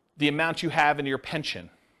the amount you have in your pension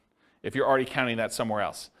if you're already counting that somewhere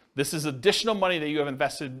else. This is additional money that you have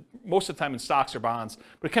invested most of the time in stocks or bonds,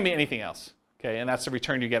 but it can be anything else, okay? And that's the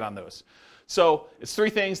return you get on those. So it's three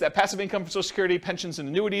things: that passive income from Social Security, pensions, and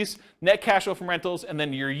annuities, net cash flow from rentals, and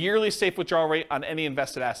then your yearly safe withdrawal rate on any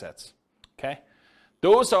invested assets, okay?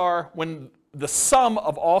 Those are when the sum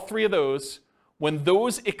of all three of those, when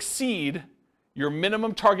those exceed your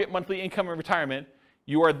minimum target monthly income in retirement,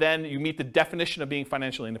 you meet the definition of being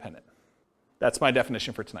financially independent. That's my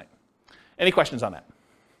definition for tonight. Any questions on that?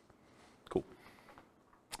 Cool.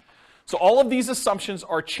 So all of these assumptions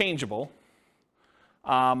are changeable.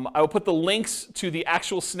 I will put the links to the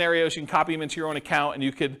actual scenarios. You can copy them into your own account, and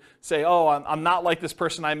you could say, oh, I'm not like this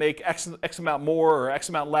person. I make X amount more or X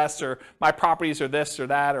amount less, or my properties are this or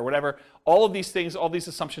that or whatever. All of these things, all these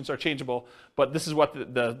assumptions are changeable, but this is what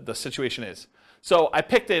the situation is. So I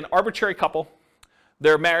picked an arbitrary couple.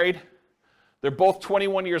 They're married. They're both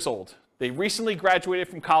 21 years old. They recently graduated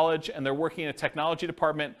from college, and they're working in a technology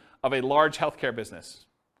department of a large healthcare business.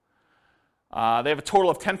 They have a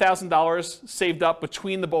total of $10,000 saved up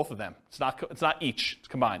between the both of them. It's not each, it's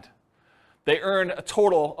combined. They earn a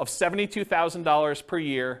total of $72,000 per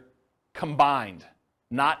year combined,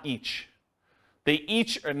 not each.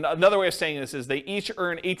 Another way of saying this is they each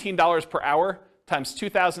earn $18 per hour times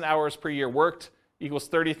 2,000 hours per year worked equals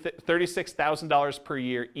 $36,000 per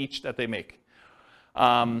year each that they make.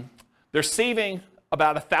 They're saving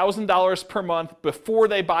about $1,000 per month before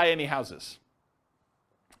they buy any houses.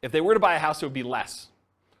 If they were to buy a house, it would be less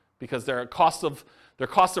because their cost of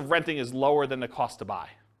renting is lower than the cost to buy.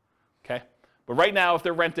 Okay? But right now, if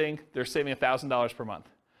they're renting, they're saving $1,000 per month.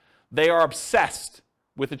 They are obsessed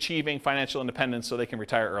with achieving financial independence so they can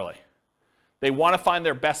retire early. They want to find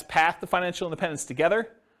their best path to financial independence together.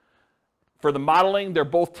 For the modeling, they're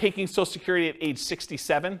both taking Social Security at age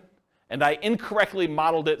 67, and I incorrectly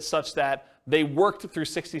modeled it such that they worked through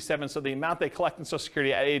 67, so the amount they collect in Social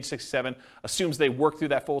Security at age 67 assumes they work through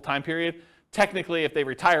that full time period. Technically, if they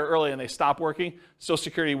retire early and they stop working, Social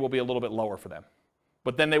Security will be a little bit lower for them.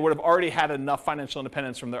 But then they would have already had enough financial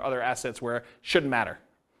independence from their other assets where it shouldn't matter.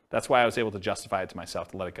 That's why I was able to justify it to myself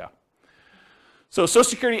to let it go. So Social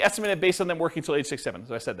Security estimated based on them working until age 67,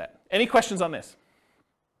 so I said that. Any questions on this?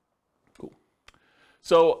 Cool.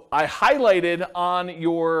 So I highlighted on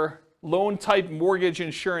your loan type mortgage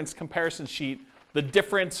insurance comparison sheet the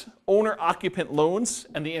different owner-occupant loans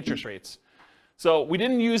and the interest rates. So we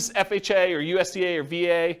didn't use FHA or USDA or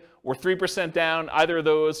VA or 3% down, either of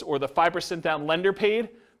those, or the 5% down lender paid.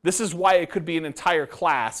 This is why it could be an entire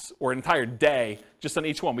class or an entire day just on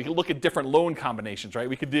each one. We could look at different loan combinations, right?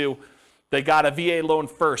 We could do They got a VA loan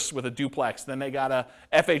first with a duplex, then they got a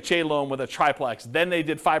FHA loan with a triplex, then they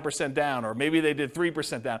did 5% down, or maybe they did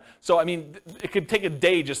 3% down. So, I mean, it could take a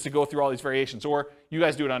day just to go through all these variations, or you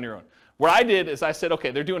guys do it on your own. What I did is I said,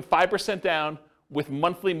 okay, they're doing 5% down with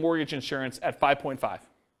monthly mortgage insurance at 5.5.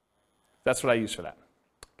 That's what I use for that,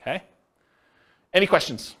 okay? Any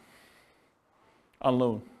questions on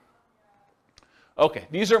loan? Okay,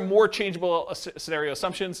 these are more changeable scenario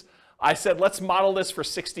assumptions. I said, let's model this for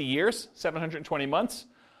 60 years, 720 months.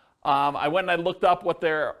 I went and I looked up what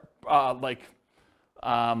their kind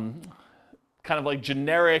of like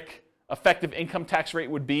generic effective income tax rate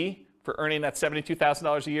would be for earning that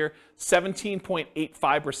 $72,000 a year.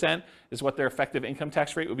 17.85% is what their effective income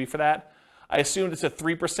tax rate would be for that. I assumed it's a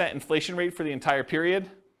 3% inflation rate for the entire period.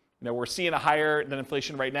 You know, we're seeing a higher than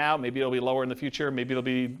inflation right now. Maybe it'll be lower in the future. Maybe it'll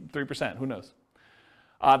be 3%. Who knows?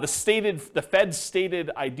 The Fed's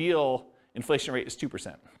stated ideal inflation rate is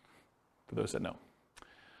 2%, for those that know.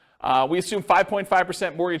 We assume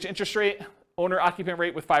 5.5% mortgage interest rate, owner-occupant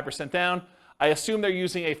rate with 5% down. I assume they're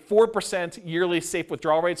using a 4% yearly safe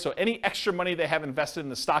withdrawal rate. So any extra money they have invested in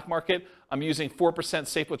the stock market, I'm using 4%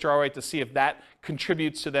 safe withdrawal rate to see if that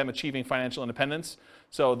contributes to them achieving financial independence.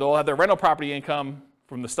 So they'll have their rental property income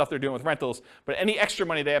from the stuff they're doing with rentals, but any extra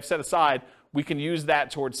money they have set aside, we can use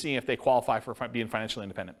that towards seeing if they qualify for being financially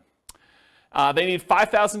independent. They need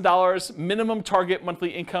 $5,000 minimum target monthly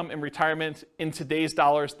income in retirement in today's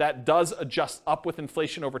dollars. That does adjust up with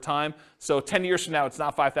inflation over time. So 10 years from now, it's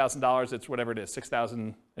not $5,000, it's whatever it is,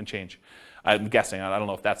 $6,000 and change. I'm guessing, I don't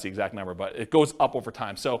know if that's the exact number, but it goes up over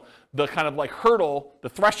time. So the kind of like hurdle, the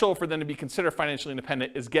threshold for them to be considered financially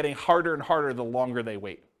independent is getting harder and harder the longer they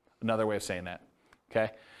wait. Another way of saying that,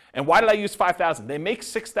 okay? And why did I use $5,000? They make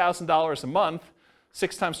 $6,000 a month.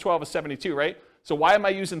 6 times 12 is 72, right? So why am I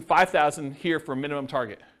using $5,000 here for a minimum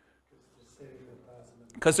target?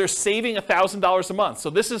 Because they're saving $1,000 a month. So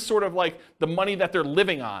this is sort of like the money that they're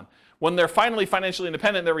living on. When they're finally financially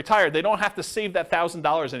independent, they're retired, they don't have to save that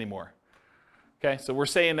 $1,000 anymore. Okay, so we're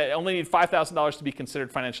saying that they only need $5,000 to be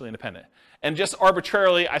considered financially independent. And just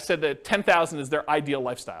arbitrarily, I said that $10,000 is their ideal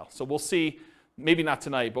lifestyle. So we'll see, maybe not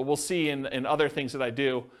tonight, but we'll see in other things that I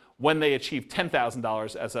do when they achieve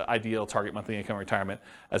 $10,000 as an ideal target monthly income retirement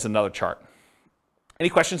as another chart. Any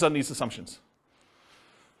questions on these assumptions?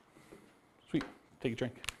 Sweet, take a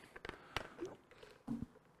drink.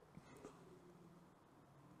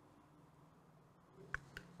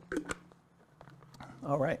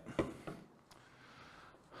 All right.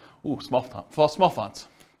 Ooh, small fonts.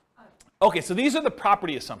 Okay, so these are the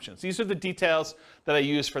property assumptions. These are the details that I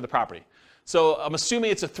use for the property. So I'm assuming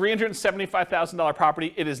it's a $375,000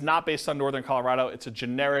 property. It is not based on Northern Colorado. It's a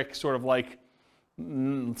generic sort of like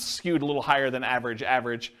skewed a little higher than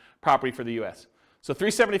average property for the U.S. So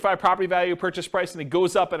 375 property value, purchase price, and it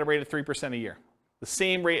goes up at a rate of 3% a year. The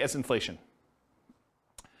same rate as inflation.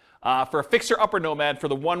 For a fixer-upper Nomad, for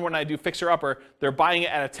the one when I do fixer-upper, they're buying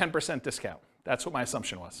it at a 10% discount. That's what my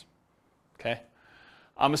assumption was. Okay.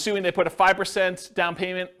 I'm assuming they put a 5% down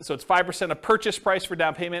payment, so it's 5% of purchase price for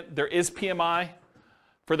down payment. There is PMI.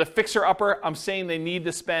 For the fixer-upper, I'm saying they need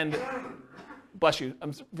to spend, bless you,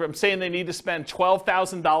 I'm saying they need to spend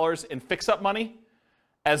 $12,000 in fix-up money,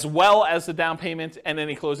 as well as the down payment and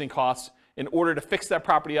any closing costs in order to fix that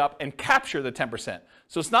property up and capture the 10%.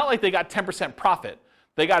 So it's not like they got 10% profit.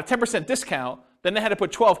 They got a 10% discount, then they had to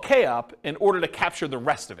put $12K up in order to capture the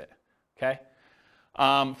rest of it, okay?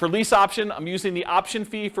 For lease option, I'm using the option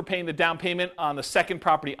fee for paying the down payment on the second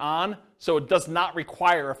property on, so it does not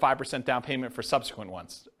require a 5% down payment for subsequent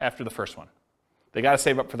ones after the first one. They got to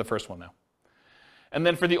save up for the first one now. And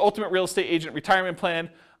then for the ultimate real estate agent retirement plan,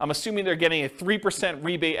 I'm assuming they're getting a 3%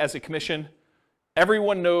 rebate as a commission.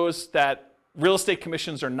 Everyone knows that real estate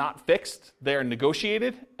commissions are not fixed. They are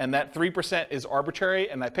negotiated, and that 3% is arbitrary,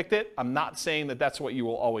 and I picked it. I'm not saying that that's what you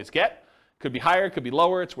will always get. Could be higher, could be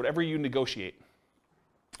lower. It's whatever you negotiate.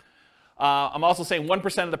 I'm also saying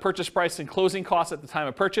 1% of the purchase price and closing costs at the time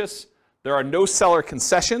of purchase. There are no seller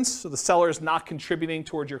concessions, so the seller is not contributing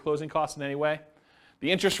towards your closing costs in any way.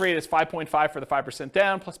 The interest rate is 5.5 for the 5%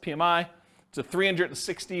 down plus PMI. It's a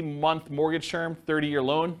 360-month mortgage term, 30-year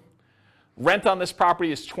loan. Rent on this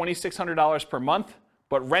property is $2,600 per month,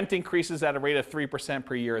 but rent increases at a rate of 3%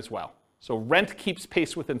 per year as well. So rent keeps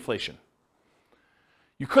pace with inflation.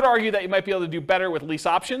 You could argue that you might be able to do better with lease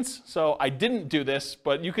options. So I didn't do this,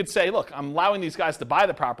 but you could say, look, I'm allowing these guys to buy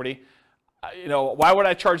the property. Why would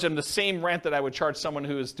I charge them the same rent that I would charge someone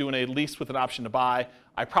who is doing a lease with an option to buy?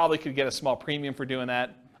 I probably could get a small premium for doing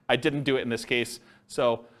that. I didn't do it in this case.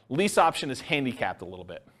 So lease option is handicapped a little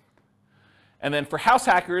bit. And then for house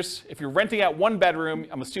hackers, if you're renting out 1 bedroom,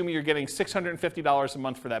 I'm assuming you're getting $650 a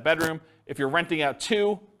month for that bedroom. If you're renting out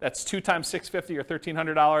 2, that's 2 times $650 or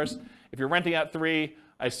 $1,300. If you're renting out 3,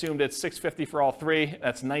 I assumed it's $650 for all 3.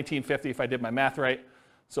 That's $1,950 if I did my math right.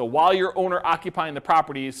 So while you're owner occupying the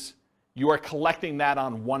properties, you are collecting that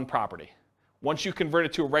on 1 property. Once you convert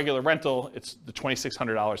it to a regular rental, it's the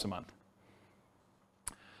 $2,600 a month.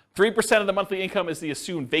 3% of the monthly income is the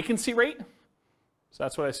assumed vacancy rate. So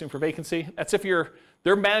that's what I assume for vacancy. That's if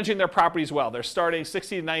they're managing their properties well. They're starting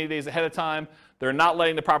 60 to 90 days ahead of time. They're not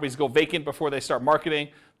letting the properties go vacant before they start marketing.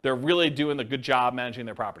 They're really doing a good job managing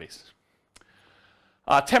their properties.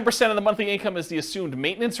 10% of the monthly income is the assumed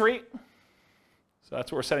maintenance rate. So that's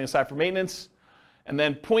what we're setting aside for maintenance. And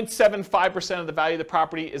then 0.75% of the value of the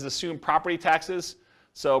property is assumed property taxes.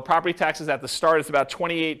 So property taxes at the start is about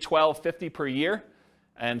 $28, $12, $50 per year.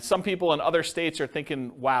 And some people in other states are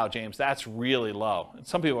thinking, wow, James, that's really low. And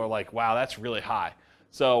some people are like, wow, that's really high.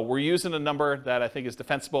 So we're using a number that I think is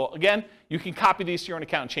defensible. Again, you can copy these to your own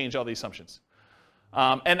account and change all the assumptions.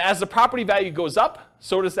 And as the property value goes up,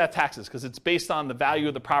 so does that taxes, because it's based on the value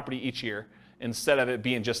of the property each year instead of it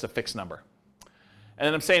being just a fixed number. And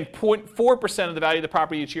then I'm saying 0.4% of the value of the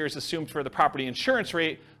property each year is assumed for the property insurance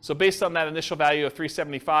rate. So based on that initial value of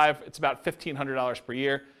 $375, it's about $1,500 per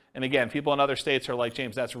year. And again, people in other states are like,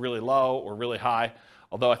 James, that's really low or really high,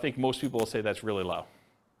 although I think most people will say that's really low.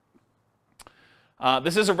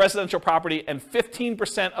 This is a residential property, and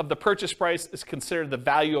 15% of the purchase price is considered the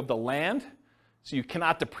value of the land. So you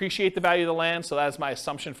cannot depreciate the value of the land, so that is my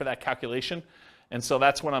assumption for that calculation. And so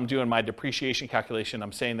that's when I'm doing my depreciation calculation.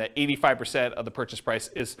 I'm saying that 85% of the purchase price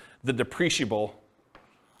is the depreciable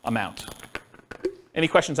amount. Any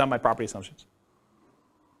questions on my property assumptions?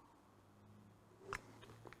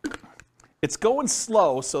 It's going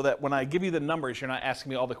slow so that when I give you the numbers, you're not asking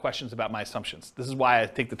me all the questions about my assumptions. This is why I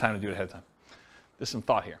take the time to do it ahead of time. There's some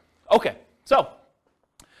thought here. Okay, so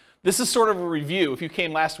this is sort of a review. If you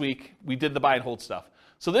came last week, we did the buy and hold stuff.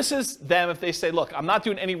 So this is them if they say, look, I'm not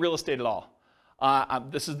doing any real estate at all.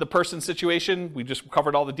 This is the person's situation. We just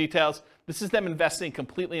covered all the details. This is them investing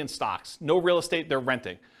completely in stocks. No real estate, they're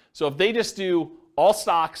renting. So if they just do all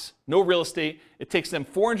stocks, no real estate, it takes them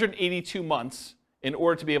 482 months in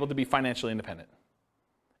order to be able to be financially independent.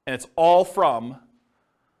 And it's all from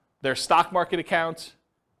their stock market account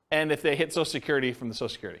and if they hit Social Security, from the Social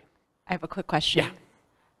Security. I have a quick question.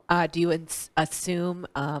 Yeah. Do you assume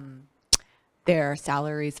their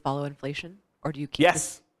salaries follow inflation, or do you keep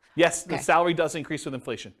Yes. Yes, Okay. The salary does increase with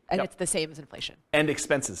inflation. and Yep. it's the same as inflation? And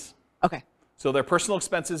expenses. Okay. So their personal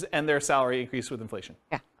expenses and their salary increase with inflation.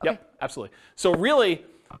 Yeah. Okay. Yep, absolutely. So really,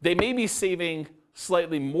 they may be saving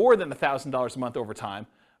slightly more than $1,000 a month over time,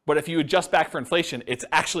 but if you adjust back for inflation, it's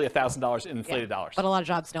actually $1,000 in inflated dollars. But a lot of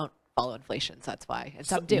jobs don't follow inflation, so that's why. And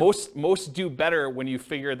some do. Most do better when you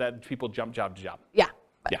figure that people jump job to job. Yeah.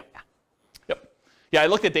 but- Yeah. Yep. Yeah, I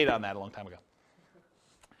looked at data on that a long time ago.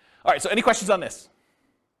 All right, so any questions on this?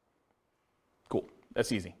 Cool,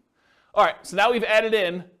 that's easy. All right, so now we've added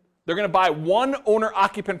in, they're gonna buy 1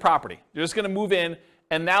 owner-occupant property. They're just gonna move in,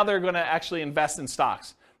 and now they're gonna actually invest in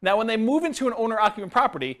stocks. Now, when they move into an owner-occupant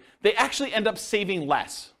property, they actually end up saving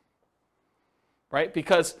less, right?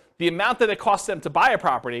 Because the amount that it costs them to buy a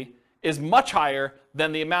property is much higher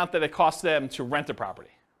than the amount that it costs them to rent a property.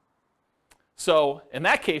 So in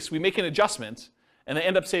that case, we make an adjustment, and they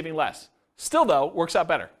end up saving less. Still, though, works out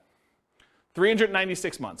better.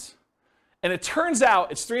 396 months. And it turns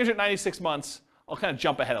out it's 396 months. I'll kind of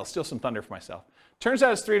jump ahead. I'll steal some thunder for myself. Turns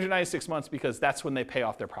out it's 396 months because that's when they pay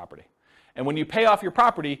off their property. And when you pay off your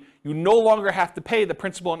property, you no longer have to pay the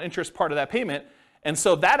principal and interest part of that payment. And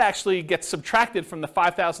so that actually gets subtracted from the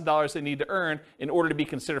 $5,000 they need to earn in order to be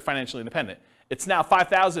considered financially independent. It's now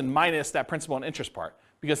 $5,000 minus that principal and interest part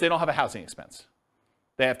because they don't have a housing expense.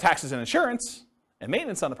 They have taxes and insurance and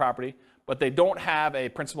maintenance on the property, but they don't have a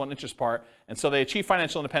principal and interest part. And so they achieve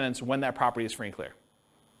financial independence when that property is free and clear.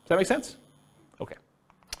 Does that make sense? Okay.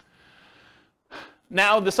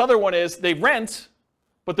 Now this other one is they rent,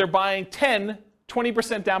 but they're buying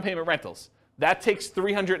 20% down payment rentals. That takes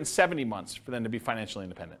 370 months for them to be financially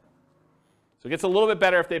independent. So it gets a little bit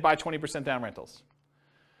better if they buy 20% down rentals.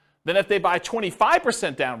 Then if they buy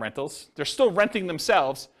 25% down rentals, they're still renting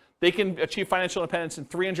themselves, they can achieve financial independence in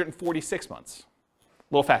 346 months.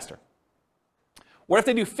 A little faster. What if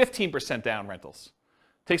they do 15% down rentals?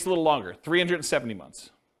 Takes a little longer, 370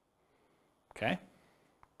 months. Okay?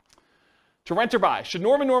 To rent or buy. Should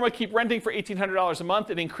Norm and Norma keep renting for $1,800 a month?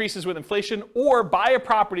 It increases with inflation, or buy a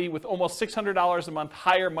property with almost $600 a month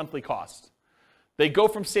higher monthly cost. They go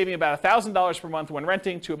from saving about $1,000 per month when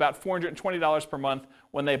renting to about $420 per month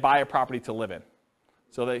when they buy a property to live in.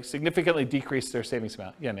 So they significantly decrease their savings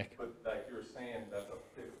amount. Yeah, Nick? But like you were saying, that's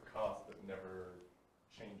a fixed cost that never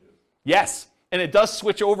changes. Yes, and it does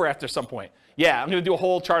switch over after some point. Yeah, I'm going to do a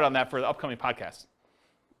whole chart on that for the upcoming podcast.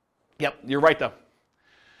 Yep, you're right though.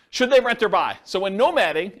 Should they rent or buy? So when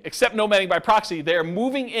nomading, except nomading by proxy, they are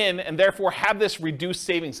moving in and therefore have this reduced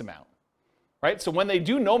savings amount. Right? So when they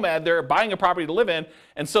do nomad, they're buying a property to live in,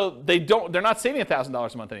 and so they're not saving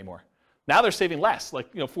 $1,000 a month anymore. Now they're saving less,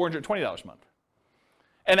 like $420 a month.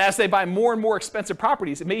 And as they buy more and more expensive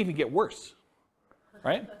properties, it may even get worse.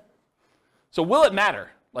 Right? So will it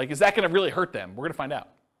matter? Like, is that going to really hurt them? We're going to find out.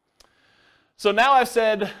 So now I've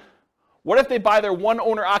said, what if they buy their one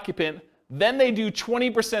owner occupant, then they do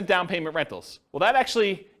 20% down payment rentals? Well, that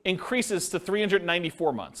actually increases to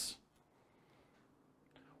 394 months.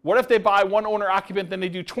 What if they buy one owner occupant, then they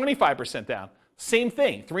do 25% down? Same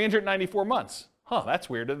thing, 394 months. Huh, that's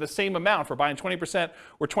weird. They're the same amount for buying 20%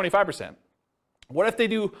 or 25%. What if they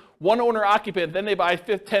do one owner occupant, then they buy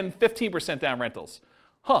 15% down rentals?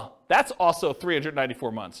 Huh, that's also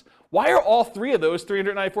 394 months. Why are all three of those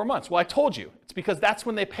 394 months? Well, I told you. It's because that's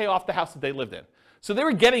when they pay off the house that they lived in. So they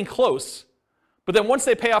were getting close, but then once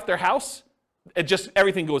they pay off their house,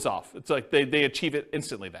 everything goes off. It's like they achieve it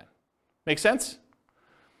instantly then. Make sense?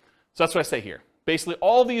 So that's what I say here. Basically,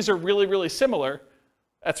 all these are really, really similar.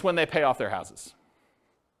 That's when they pay off their houses.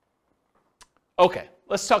 Okay,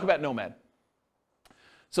 let's talk about Nomad.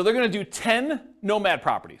 So they're going to do 10 Nomad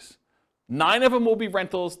properties. 9 of them will be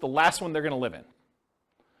rentals. The last one they're going to live in.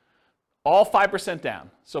 All 5% down.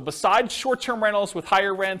 So besides short-term rentals with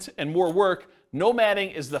higher rent and more work,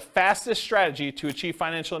 nomading is the fastest strategy to achieve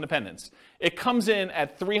financial independence. It comes in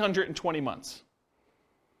at 320 months.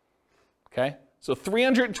 Okay? So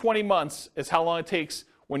 320 months is how long it takes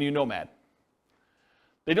when you nomad.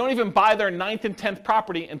 They don't even buy their 9th and 10th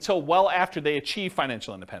property until well after they achieve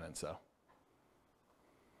financial independence, though.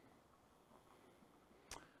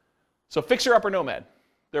 So fixer-upper nomad.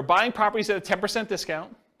 They're buying properties at a 10%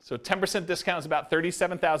 discount. So 10% discount is about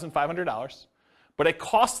 $37,500. But it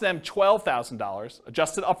costs them $12,000,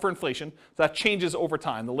 adjusted up for inflation. So that changes over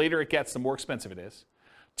time. The later it gets, the more expensive it is,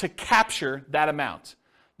 to capture that amount.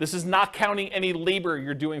 This is not counting any labor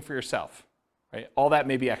you're doing for yourself. Right? All that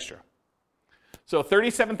may be extra. So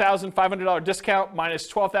 $37,500 discount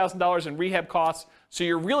minus $12,000 in rehab costs. So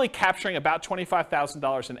you're really capturing about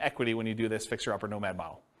 $25,000 in equity when you do this fixer-upper nomad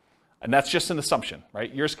model. And that's just an assumption,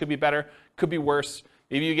 right? Yours could be better, could be worse.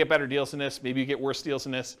 Maybe you get better deals than this. Maybe you get worse deals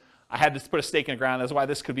than this. I had to put a stake in the ground. That's why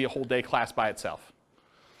this could be a whole day class by itself.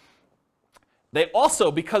 They also,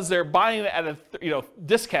 because they're buying at a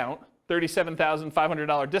discount,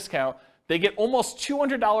 $37,500 discount, they get almost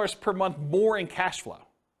 $200 per month more in cash flow.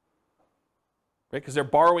 Right? Because they're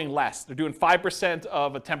borrowing less. They're doing 5%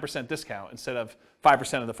 of a 10% discount instead of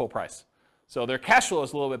 5% of the full price. So their cash flow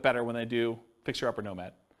is a little bit better when they do fixer-upper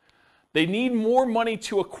nomad. They need more money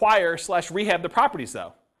to acquire / rehab the properties,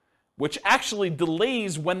 though, which actually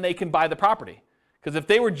delays when they can buy the property. Because if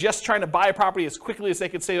they were just trying to buy a property as quickly as they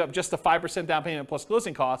could save up just a 5% down payment plus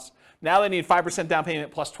closing costs, now they need 5% down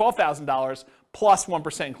payment plus $12,000 plus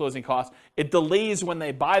 1% in closing costs. It delays when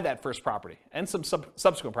they buy that first property and some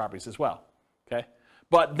subsequent properties as well. Okay?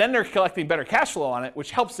 But then they're collecting better cash flow on it,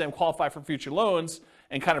 which helps them qualify for future loans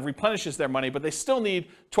and kind of replenishes their money, but they still need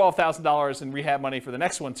 $12,000 in rehab money for the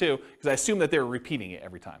next one too, because I assume that they're repeating it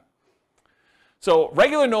every time. So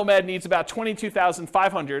regular nomad needs about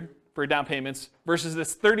 $22,500 for down payments versus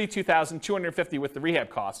this $32,250 with the rehab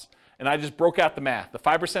costs. And I just broke out the math. The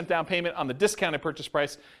 5% down payment on the discounted purchase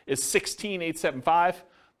price is $16,875.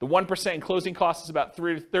 The 1% in closing costs is about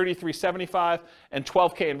 $33,775 and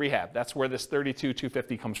 $12K in rehab. That's where this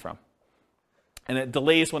 $32,250 comes from. And it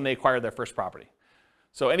delays when they acquire their first property.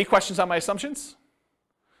 So any questions on my assumptions?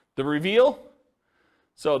 The reveal.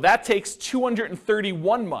 So that takes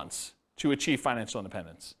 231 months to achieve financial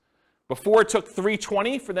independence. Before it took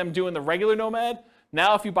 320 for them doing the regular nomad.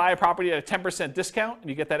 Now if you buy a property at a 10% discount and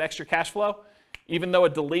you get that extra cash flow, even though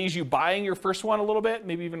it delays you buying your first one a little bit,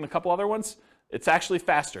 maybe even a couple other ones, it's actually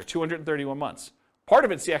faster, 231 months. Part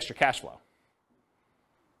of it's the extra cash flow.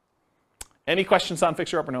 Any questions on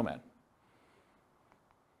fixer-upper nomad?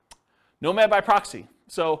 Nomad by proxy.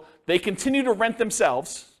 So they continue to rent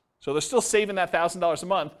themselves, so they're still saving that $1,000 a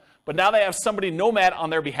month, but now they have somebody nomad on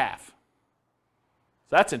their behalf.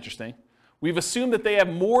 So that's interesting. We've assumed that they have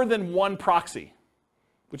more than one proxy,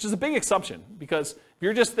 which is a big assumption, because if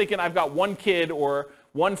you're just thinking I've got one kid or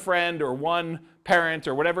one friend or one parent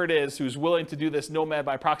or whatever it is who's willing to do this nomad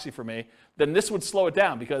by proxy for me, then this would slow it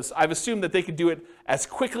down, because I've assumed that they could do it as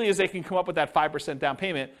quickly as they can come up with that 5% down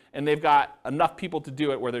payment, and they've got enough people to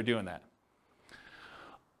do it where they're doing that.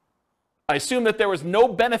 I assumed that there was no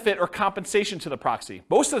benefit or compensation to the proxy.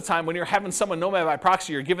 Most of the time when you're having someone nomad by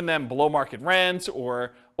proxy, you're giving them below market rent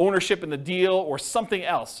or ownership in the deal or something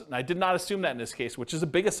else. And I did not assume that in this case, which is a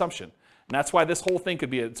big assumption. And that's why this whole thing could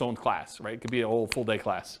be its own class, right? It could be a whole full day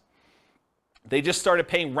class. They just started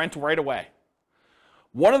paying rent right away.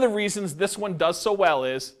 One of the reasons this one does so well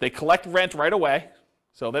is they collect rent right away,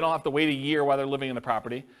 so they don't have to wait a year while they're living in the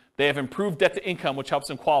property. They have improved debt to income, which helps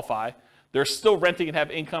them qualify. They're still renting and have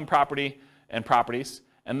income property and properties,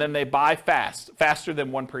 and then they buy faster than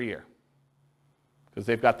one per year, because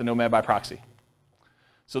they've got the nomad by proxy.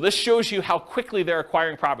 So this shows you how quickly they're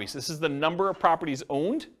acquiring properties. This is the number of properties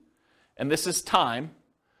owned, and this is time.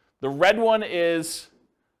 The red one is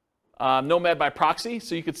nomad by proxy,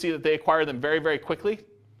 so you can see that they acquire them very, very quickly.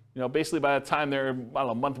 Basically by the time they're,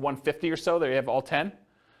 month 150 or so, they have all 10.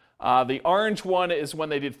 The orange one is when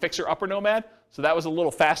they did fixer upper nomad, so that was a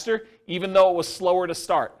little faster, even though it was slower to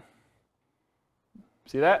start.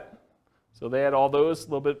 See that? So they had all those, a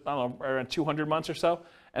little bit, around 200 months or so.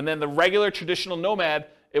 And then the regular traditional nomad,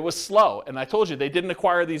 it was slow. And I told you, they didn't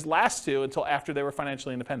acquire these last two until after they were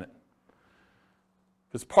financially independent.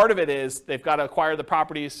 Because part of it is they've got to acquire the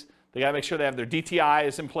properties, they got to make sure they have their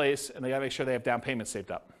DTIs in place, and they got to make sure they have down payments saved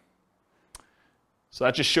up. So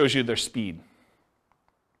that just shows you their speed.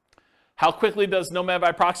 How quickly does nomad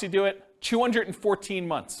by proxy do it? 214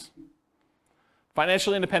 months.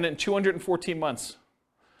 Financially independent in 214 months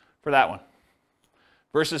for that one.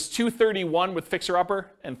 Versus 231 with fixer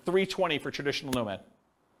upper and 320 for traditional nomad.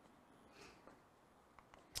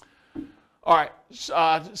 All right,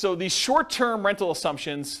 so these short-term rental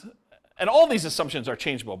assumptions, and all these assumptions are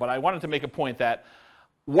changeable, but I wanted to make a point that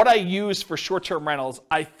what I use for short-term rentals,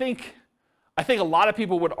 I think a lot of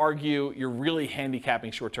people would argue you're really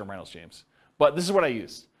handicapping short-term rentals, James. But this is what I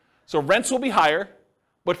use. So rents will be higher,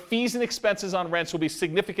 but fees and expenses on rents will be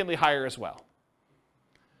significantly higher as well.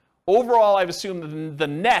 Overall, I've assumed the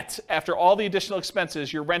net, after all the additional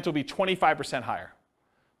expenses, your rent will be 25% higher.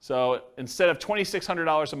 So instead of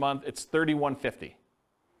 $2,600 a month, it's $3,150.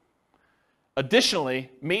 Additionally,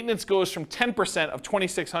 maintenance goes from 10% of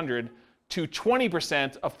 $2,600 to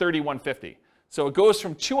 20% of $3,150. So it goes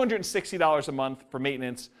from $260 a month for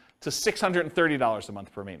maintenance to $630 a month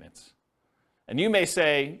for maintenance. And you may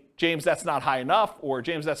say, James, that's not high enough, or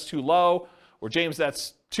James, that's too low, or James,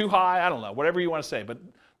 that's too high. I don't know, whatever you want to say. But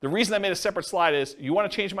the reason I made a separate slide is, you want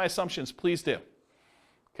to change my assumptions, please do.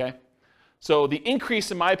 Okay? So the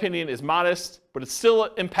increase, in my opinion, is modest, but it still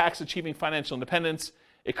impacts achieving financial independence.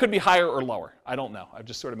 It could be higher or lower. I don't know. I've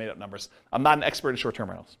just sort of made up numbers. I'm not an expert in short-term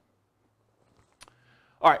rentals.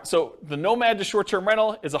 All right, so the nomad to short-term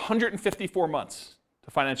rental is 154 months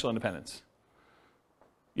to financial independence.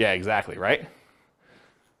 Yeah, exactly, right?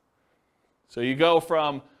 So you go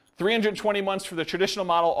from 320 months for the traditional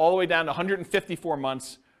model all the way down to 154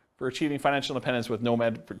 months for achieving financial independence with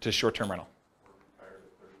nomad to short-term rental.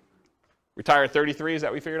 Retire at 33, is that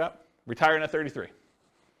what we figured out? Retiring at 33.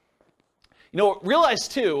 Realize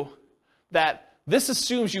too that this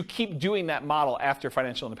assumes you keep doing that model after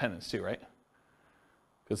financial independence too, right?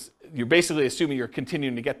 Because you're basically assuming you're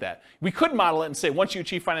continuing to get that. We could model it and say, once you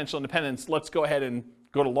achieve financial independence, let's go ahead and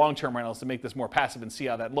go to long-term rentals to make this more passive and see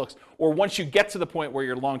how that looks. Or once you get to the point where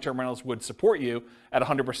your long-term rentals would support you at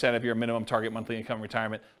 100% of your minimum target monthly income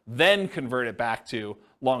retirement, then convert it back to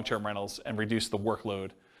long-term rentals and reduce the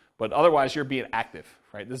workload. But otherwise, you're being active,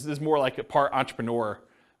 right? This is more like a part entrepreneur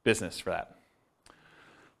business for that.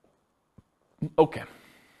 Okay.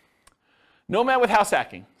 Nomad with house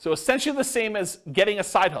hacking. So essentially the same as getting a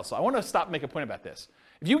side hustle. I want to stop and make a point about this.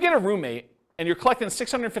 If you get a roommate and you're collecting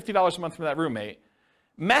 $650 a month from that roommate,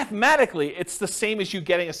 mathematically, it's the same as you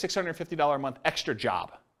getting a $650 a month extra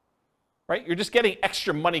job, right? You're just getting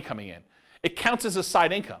extra money coming in. It counts as a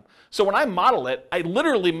side income. So when I model it, I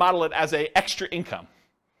literally model it as an extra income.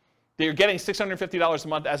 That you're getting $650 a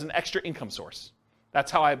month as an extra income source.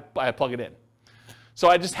 That's how I plug it in. So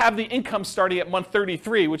I just have the income starting at month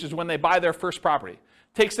 33, which is when they buy their first property. It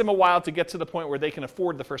takes them a while to get to the point where they can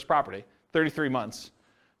afford the first property, 33 months.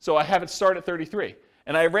 So I have it start at 33.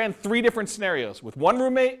 And I ran 3 different scenarios, with 1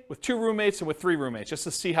 roommate, with 2 roommates, and with 3 roommates, just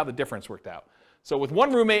to see how the difference worked out. So with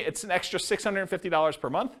 1 roommate, it's an extra $650 per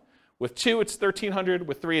month. With 2, it's $1,300.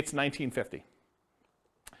 With 3, it's $1,950.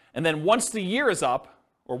 And then once the year is up,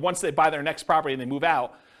 or once they buy their next property and they move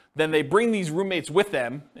out, then they bring these roommates with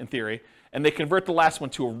them, in theory, and they convert the last one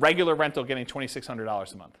to a regular rental getting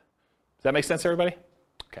 $2,600 a month. Does that make sense, everybody?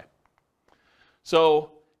 Okay.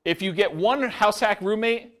 So if you get 1 house hack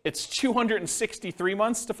roommate, it's 263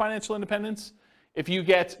 months to financial independence. If you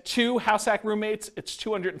get 2 house hack roommates, it's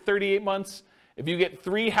 238 months. If you get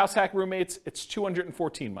 3 house hack roommates, it's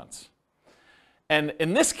 214 months. And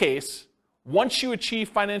in this case, once you achieve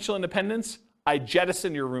financial independence, I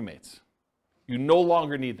jettison your roommates. You no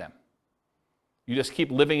longer need them. You just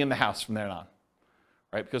keep living in the house from there on,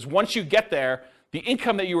 right? Because once you get there, the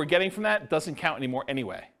income that you were getting from that doesn't count anymore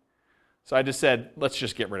anyway. So I just said, let's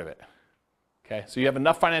just get rid of it. Okay, so you have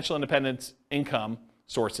enough financial independence income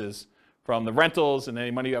sources from the rentals and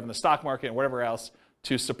any money you have in the stock market and whatever else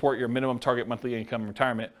to support your minimum target monthly income in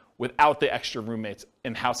retirement without the extra roommates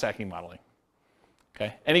in house hacking modeling.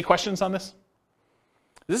 Okay, any questions on this?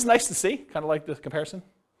 Is this nice to see? Kind of like the comparison?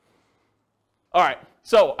 All right,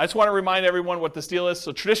 so I just want to remind everyone what this deal is.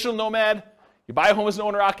 So traditional Nomad, you buy a home as an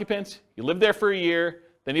owner-occupant, you live there for a year,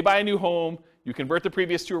 then you buy a new home, you convert the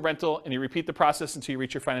previous to a rental, and you repeat the process until you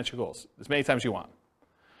reach your financial goals, as many times as you want.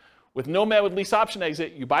 With Nomad with lease option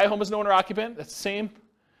exit, you buy a home as an owner-occupant, that's the same.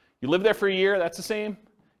 You live there for a year, that's the same.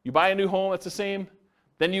 You buy a new home, that's the same.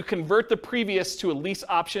 Then you convert the previous to a lease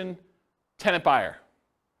option tenant buyer.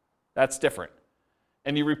 That's different.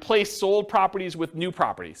 And you replace sold properties with new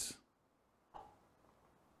properties.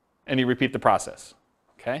 And you repeat the process,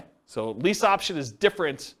 okay? So lease option is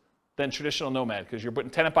different than traditional Nomad because you're putting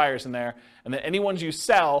tenant buyers in there, and then any ones you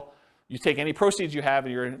sell, you take any proceeds you have,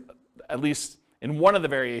 and you're at least in one of the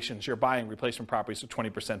variations, you're buying replacement properties with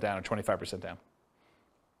 20% down or 25% down.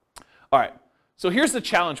 All right, so here's the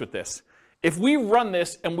challenge with this. If we run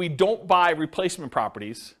this and we don't buy replacement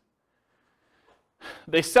properties,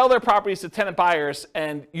 they sell their properties to tenant buyers,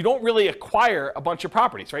 and you don't really acquire a bunch of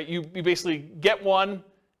properties, right? You basically get one,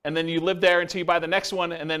 and then you live there until you buy the next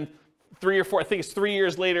one, and then 3 or 4, I think it's 3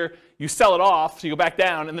 years later, you sell it off, so you go back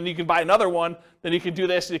down, and then you can buy another one, then you can do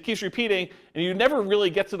this, and it keeps repeating, and you never really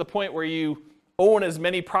get to the point where you own as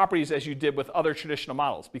many properties as you did with other traditional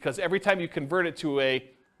models, because every time you convert it to a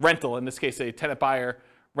rental, in this case a tenant buyer,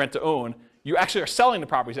 rent to own, you actually are selling the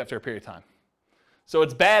properties after a period of time. So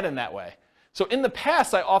it's bad in that way. So in the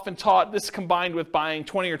past, I often taught this combined with buying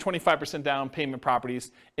 20 or 25% down payment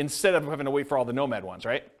properties instead of having to wait for all the Nomad ones,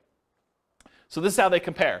 right? So this is how they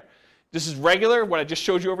compare. This is regular, what I just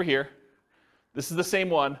showed you over here. This is the same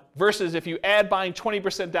one, versus if you add buying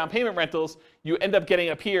 20% down payment rentals, you end up getting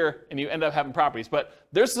up here and you end up having properties. But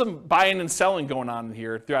there's some buying and selling going on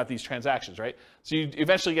here throughout these transactions, right? So you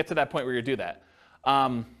eventually get to that point where you do that.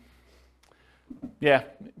 Yeah,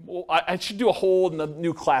 well, I should do a whole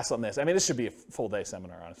new class on this. I mean, this should be a full day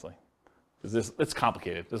seminar, honestly, because it's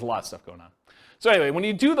complicated. There's a lot of stuff going on. So anyway, when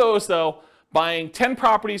you do those, though, buying 10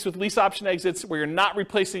 properties with lease option exits where you're not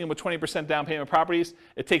replacing them with 20% down payment properties,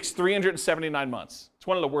 it takes 379 months. It's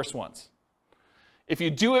one of the worst ones. If you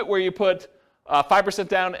do it where you put 5%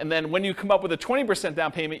 down, and then when you come up with a 20%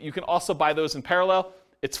 down payment, you can also buy those in parallel,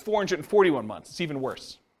 it's 441 months. It's even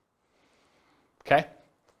worse. Okay?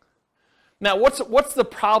 Now, what's the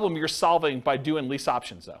problem you're solving by doing lease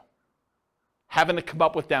options, though? Having to come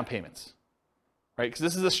up with down payments, right? Because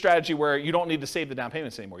this is a strategy where you don't need to save the down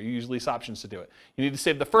payments anymore. You use lease options to do it. You need to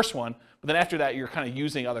save the first one, but then after that, you're kind of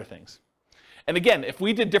using other things. And again, if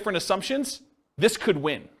we did different assumptions, this could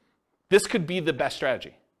win. This could be the best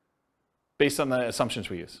strategy based on the assumptions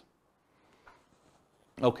we use.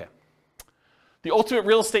 Okay. The ultimate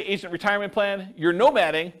real estate agent retirement plan, you're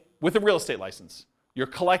nomading with a real estate license. You're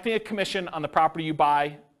collecting a commission on the property you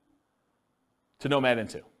buy to Nomad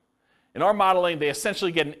into. In our modeling, they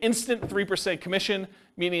essentially get an instant 3% commission,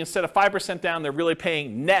 meaning instead of 5% down, they're really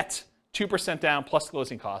paying net 2% down plus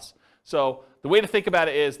closing costs. So the way to think about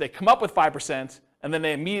it is they come up with 5%, and then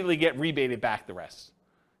they immediately get rebated back the rest.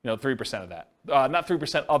 3% of that. Not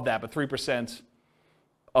 3% of that, but 3%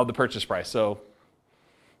 of the purchase price, so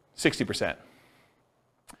 60%.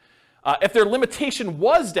 If their limitation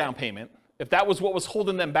was down payment, if that was what was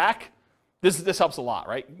holding them back, this helps a lot,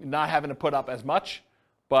 right? Not having to put up as much,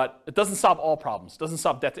 but it doesn't solve all problems. It doesn't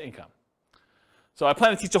solve debt to income. So I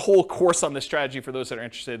plan to teach a whole course on this strategy for those that are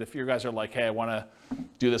interested. If you guys are like, hey, I want to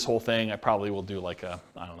do this whole thing, I probably will do like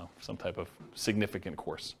some type of significant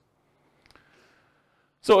course.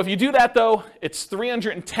 So if you do that, though, it's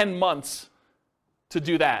 310 months to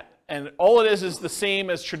do that. And all it is the same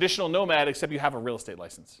as traditional Nomad, except you have a real estate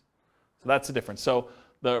license. So that's the difference. So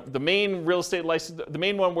the main real estate license, the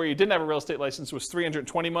main one where you didn't have a real estate license was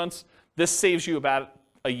 320 months. This saves you about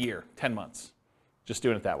a year, 10 months, just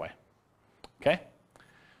doing it that way. Okay?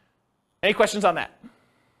 Any questions on that?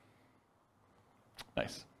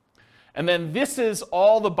 Nice. And then this is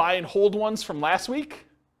all the buy and hold ones from last week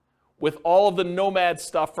with all of the Nomad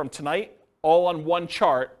stuff from tonight, all on one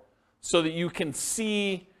chart so that you can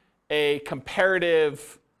see a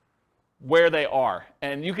comparative where they are.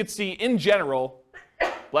 And you could see in general,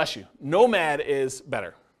 bless you, Nomad is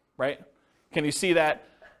better, right? Can you see that?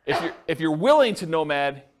 If you're willing to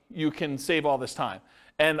Nomad, you can save all this time.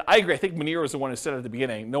 And I agree. I think Munir was the one who said at the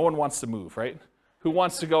beginning, no one wants to move, right? Who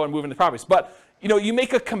wants to go and move into properties? But you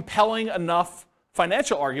make a compelling enough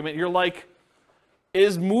financial argument. You're like,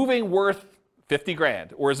 is moving worth 50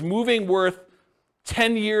 grand? Or is moving worth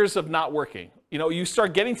 10 years of not working? You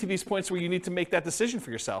start getting to these points where you need to make that decision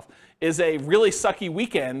for yourself. Is a really sucky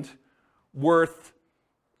weekend worth,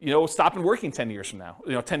 stopping working 10 years from now?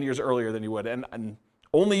 10 years earlier than you would. And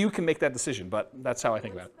only you can make that decision, but that's how I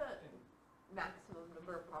think about it. What's the maximum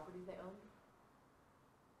number of properties they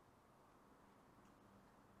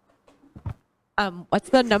own? What's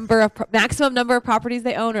the maximum number of properties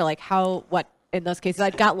they own, or like what in those cases? I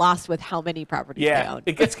got lost with how many properties they own.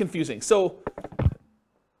 It gets confusing. So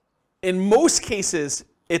in most cases,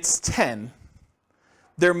 it's 10.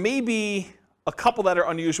 There may be a couple that are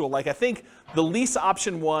unusual. Like I think the lease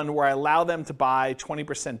option one where I allow them to buy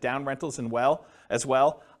 20% down rentals as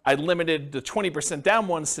well, I limited the 20% down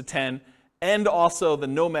ones to 10 and also the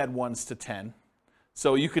Nomad ones to 10.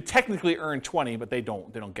 So you could technically earn 20, but they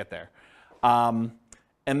don't get there. And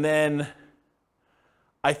then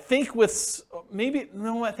I think I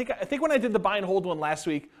think when I did the buy and hold one last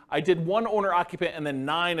week, I did one owner occupant and then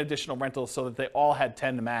 9 additional rentals so that they all had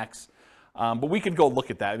 10 to max. But we could go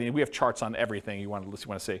look at that. I mean, we have charts on everything you want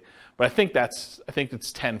to see. But I think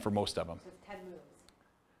it's 10 for most of them. So it's 10 moves.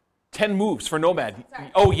 10 moves for Nomad.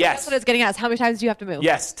 Sorry. Oh, yes. That's what I was getting at. Is how many times do you have to move?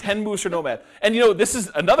 Yes, 10 moves for Nomad. And this is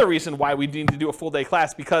another reason why we need to do a full day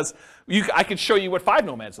class, because I could show you what 5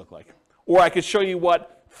 Nomads look like. Or I could show you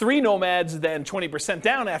what 3 Nomads, then 20%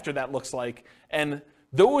 down after that looks like. And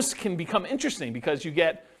those can become interesting because you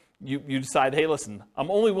decide, hey, listen, I'm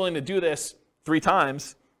only willing to do this 3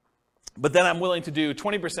 times, but then I'm willing to do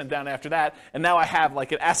 20% down after that. And now I have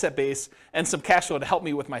like an asset base and some cash flow to help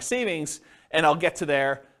me with my savings, and I'll get to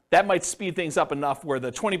there. That might speed things up enough where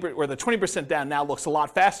the 20% down now looks a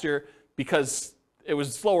lot faster because it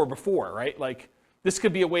was slower before, right? Like this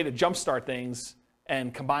could be a way to jumpstart things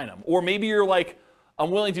and combine them. Or maybe you're like,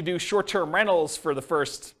 I'm willing to do short-term rentals for the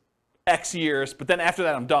first X years, but then after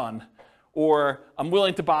that I'm done. Or I'm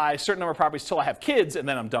willing to buy a certain number of properties till I have kids and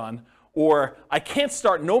then I'm done. Or I can't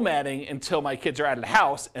start nomading until my kids are out of the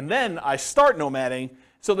house and then I start nomading.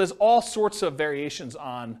 So there's all sorts of variations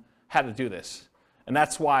on how to do this. And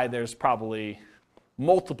that's why there's probably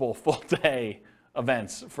multiple full-day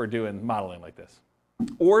events for doing modeling like this.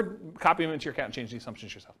 Or copy them into your account and change the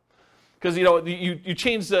assumptions yourself. Because you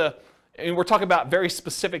change and we're talking about very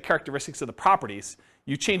specific characteristics of the properties.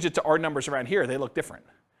 You change it to our numbers around here, they look different.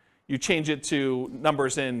 You change it to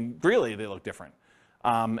numbers in Greeley, they look different.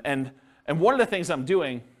 And one of the things I'm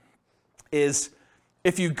doing is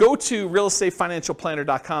if you go to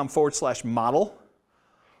realestatefinancialplanner.com/model,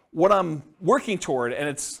 what I'm working toward, and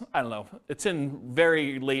it's in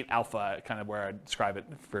very late alpha, kind of where I describe it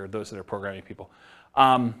for those that are programming people.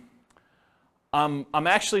 I'm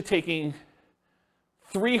actually taking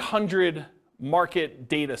 300 market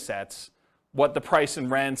data sets, what the price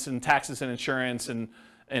and rents and taxes and insurance and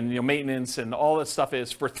maintenance and all that stuff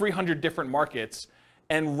is for 300 different markets,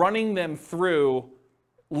 and running them through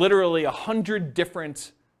literally 100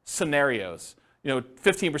 different scenarios.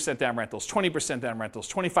 15% down rentals, 20% down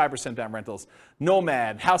rentals, 25% down rentals,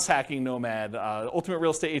 Nomad, house hacking Nomad, ultimate real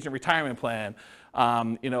estate agent retirement plan,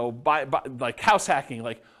 like house hacking,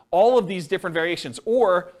 like all of these different variations.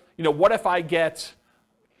 Or, what if I get,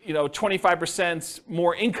 25%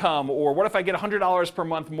 more income, or what if I get $100 per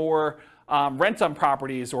month more rent on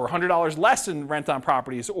properties, or $100 less in rent on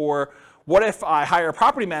properties, or what if I hire a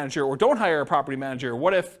property manager or don't hire a property manager?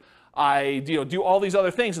 What if I do all these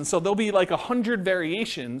other things? And so there'll be like 100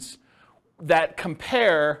 variations that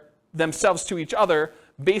compare themselves to each other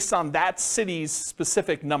based on that city's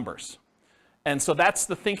specific numbers. And so that's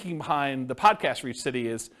the thinking behind the podcast for each city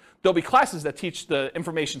is there'll be classes that teach the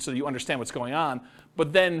information so that you understand what's going on,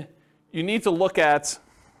 but then you need to look at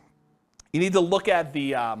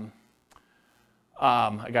the, I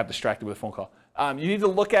got distracted with a phone call. You need to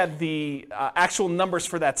look at the actual numbers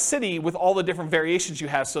for that city with all the different variations you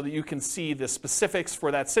have so that you can see the specifics for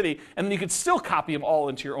that city. And then you could still copy them all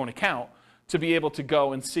into your own account to be able to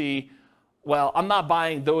go and see, well, I'm not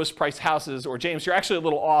buying those price houses, or James, you're actually a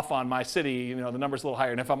little off on my city, the number's a little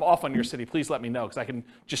higher. And if I'm off on your city, please let me know, because I can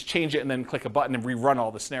just change it and then click a button and rerun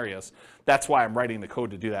all the scenarios. That's why I'm writing the code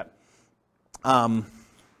to do that. I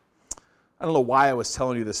don't know why I was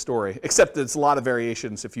telling you this story, except that it's a lot of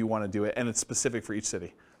variations if you want to do it, and it's specific for each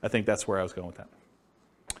city. I think that's where I was going with that.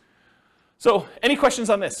 So, any questions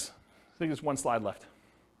on this? I think there's one slide left.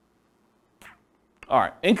 All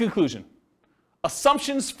right, in conclusion,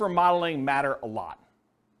 assumptions for modeling matter a lot.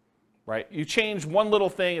 right? You change one little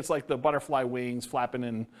thing, it's like the butterfly wings flapping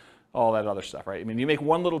and all that other stuff, right? I mean, you make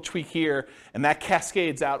one little tweak here, and that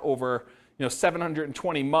cascades out over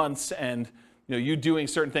 720 months, and you doing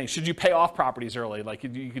certain things. Should you pay off properties early? Like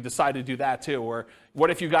you could decide to do that too. Or what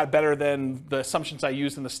if you got better than the assumptions I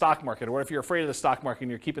used in the stock market? Or what if you're afraid of the stock market and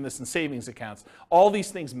you're keeping this in savings accounts? All these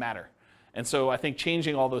things matter. And so I think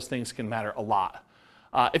changing all those things can matter a lot.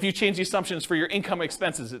 If you change the assumptions for your income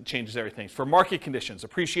expenses, it changes everything. For market conditions,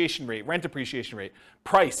 appreciation rate, rent appreciation rate,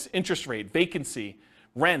 price, interest rate, vacancy,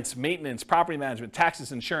 rent, maintenance, property management,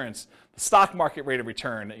 taxes, insurance, the stock market rate of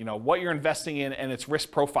return, what you're investing in and its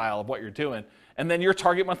risk profile of what you're doing, and then your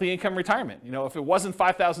target monthly income retirement. If it wasn't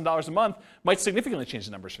 $5,000 a month, might significantly change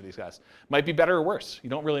the numbers for these guys. Might be better or worse. You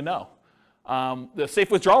don't really know. The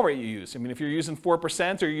safe withdrawal rate you use. I mean, if you're using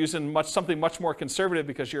 4% or you're using something much more conservative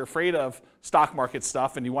because you're afraid of stock market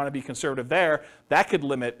stuff and you want to be conservative there, that could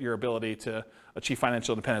limit your ability to achieve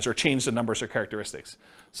financial independence or change the numbers or characteristics.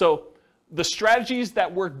 So the strategies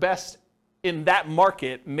that work best in that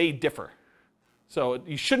market may differ. So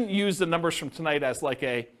you shouldn't use the numbers from tonight as like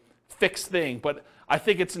a fixed thing, but I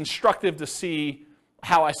think it's instructive to see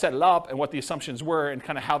how I set it up and what the assumptions were and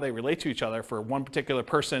kind of how they relate to each other for one particular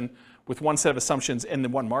person with one set of assumptions in the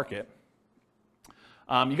one market.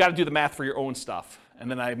 You got to do the math for your own stuff. And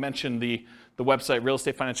then I mentioned the website,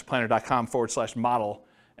 realestatefinancialplanner.com/model,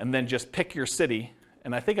 and then just pick your city.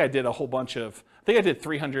 And I think I did a whole bunch of, I think I did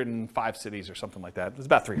 305 cities or something like that. It's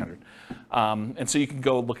about 300. And so you can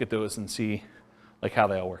go look at those and see like how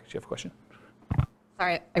they all work. Do you have a question?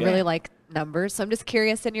 Sorry, I really like numbers. So I'm just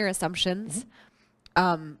curious in your assumptions.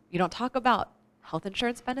 You don't talk about health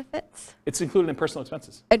insurance benefits? It's included in personal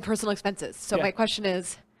expenses. And personal expenses. So my question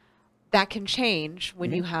is, that can change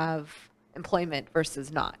when you have employment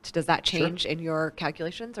versus not. Does that change in your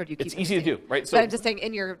calculations, or do you keep it? It's easy to do, right? So I'm just saying,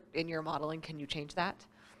 in your modeling, can you change that?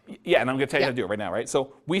 Yeah, and I'm going to tell you how to do it right now, right?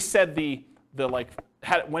 So we said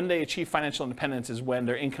when they achieve financial independence is when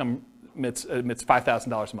their income emits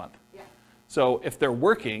 $5,000 a month. Yeah. So if they're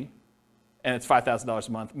working and it's $5,000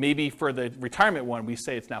 a month, maybe for the retirement one, we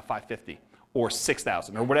say it's now $550 or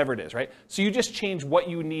 $6,000 or whatever it is, right? So you just change what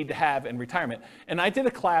you need to have in retirement. And I did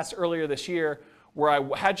a class earlier this year where I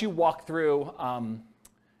had you walk through,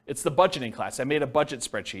 it's the budgeting class. I made a budget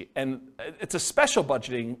spreadsheet, and it's a special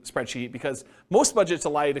budgeting spreadsheet because most budgets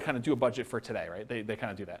allow you to kind of do a budget for today, right? They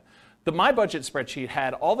kind of do that. My budget spreadsheet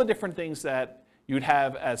had all the different things that you'd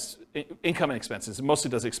have as income and expenses. It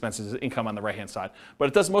mostly does expenses, income on the right-hand side, but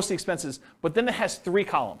it does mostly expenses, but then it has 3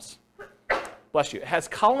 columns. Bless you. It has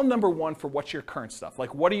column number 1 for what's your current stuff,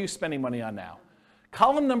 like what are you spending money on now?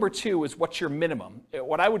 Column number 2 is what's your minimum.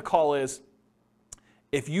 What I would call is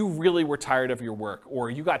if you really were tired of your work, or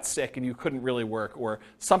you got sick and you couldn't really work, or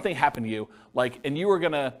something happened to you, and you were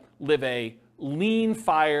gonna live a lean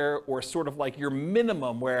fire, or sort of like your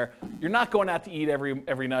minimum where you're not going out to eat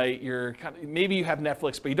every night, maybe you have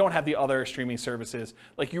Netflix, but you don't have the other streaming services.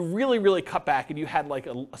 Like you really, really cut back and you had like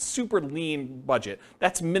a super lean budget.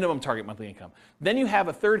 That's minimum target monthly income. Then you have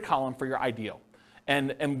a 3rd column for your ideal.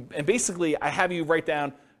 And basically I have you write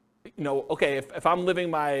down, okay, if I'm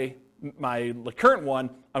living my current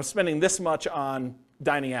one, I'm spending this much on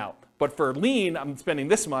dining out. But for lean, I'm spending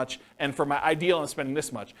this much, and for my ideal, I'm spending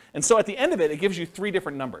this much. And so at the end of it gives you 3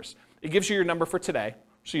 different numbers. It gives you your number for today,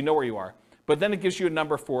 so you know where you are. But then it gives you a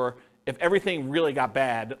number for if everything really got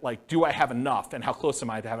bad, like do I have enough, and how close am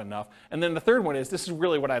I to have enough? And then the 3rd one is this is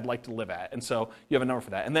really what I'd like to live at. And so you have a number for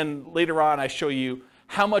that. And then later on, I show you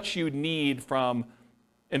how much you need from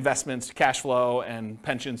investments, cash flow, and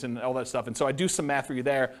pensions, and all that stuff. And so I do some math for you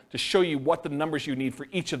there to show you what the numbers you need for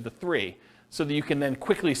each of the 3, so that you can then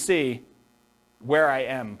quickly see where I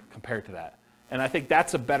am compared to that. And I think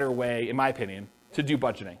that's a better way, in my opinion, to do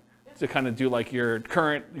budgeting, to kind of do like your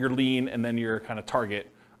current, your lean, and then your kind of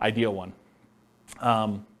target ideal one.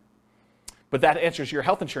 But that answers your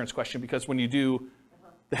health insurance question, because when you do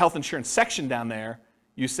the health insurance section down there,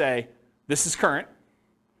 you say, this is current.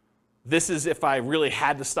 This is if I really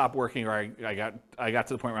had to stop working, or I got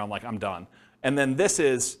to the point where I'm like, I'm done. And then this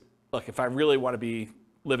is, look, if I really want to be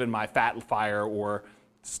living my fat fire or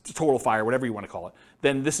total fire, whatever you want to call it,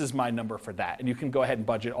 then this is my number for that. And you can go ahead and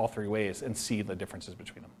budget all 3 ways and see the differences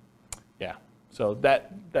between them. Yeah. So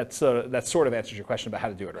that sort of answers your question about how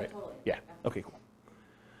to do it, right? Totally. Yeah. Okay, cool.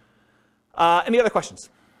 Any other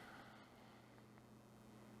questions?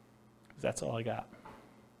 That's all I got.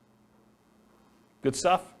 Good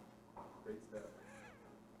stuff? Great stuff.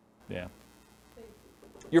 Yeah.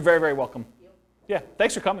 You're very, very welcome. Yeah,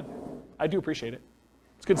 thanks for coming. I do appreciate it.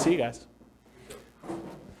 It's good to see you guys.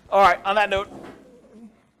 All right, on that note,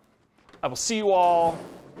 I will see you all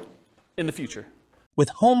in the future. With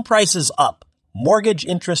home prices up, mortgage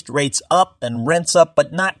interest rates up, and rents up,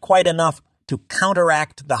 but not quite enough to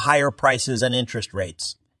counteract the higher prices and interest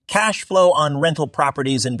rates. Cash flow on rental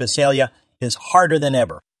properties in Visalia is harder than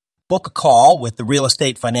ever. Book a call with the Real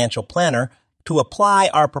Estate Financial Planner to apply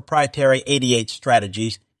our proprietary 88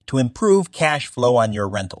 strategies to improve cash flow on your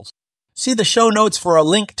rentals. See the show notes for a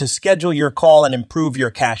link to schedule your call and improve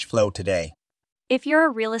your cash flow today. If you're a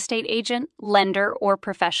real estate agent, lender, or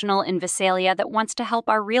professional in Visalia that wants to help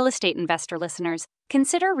our real estate investor listeners,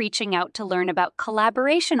 consider reaching out to learn about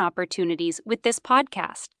collaboration opportunities with this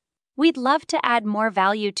podcast. We'd love to add more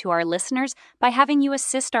value to our listeners by having you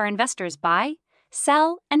assist our investors buy,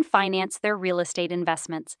 sell, and finance their real estate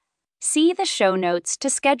investments. See the show notes to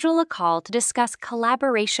schedule a call to discuss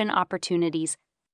collaboration opportunities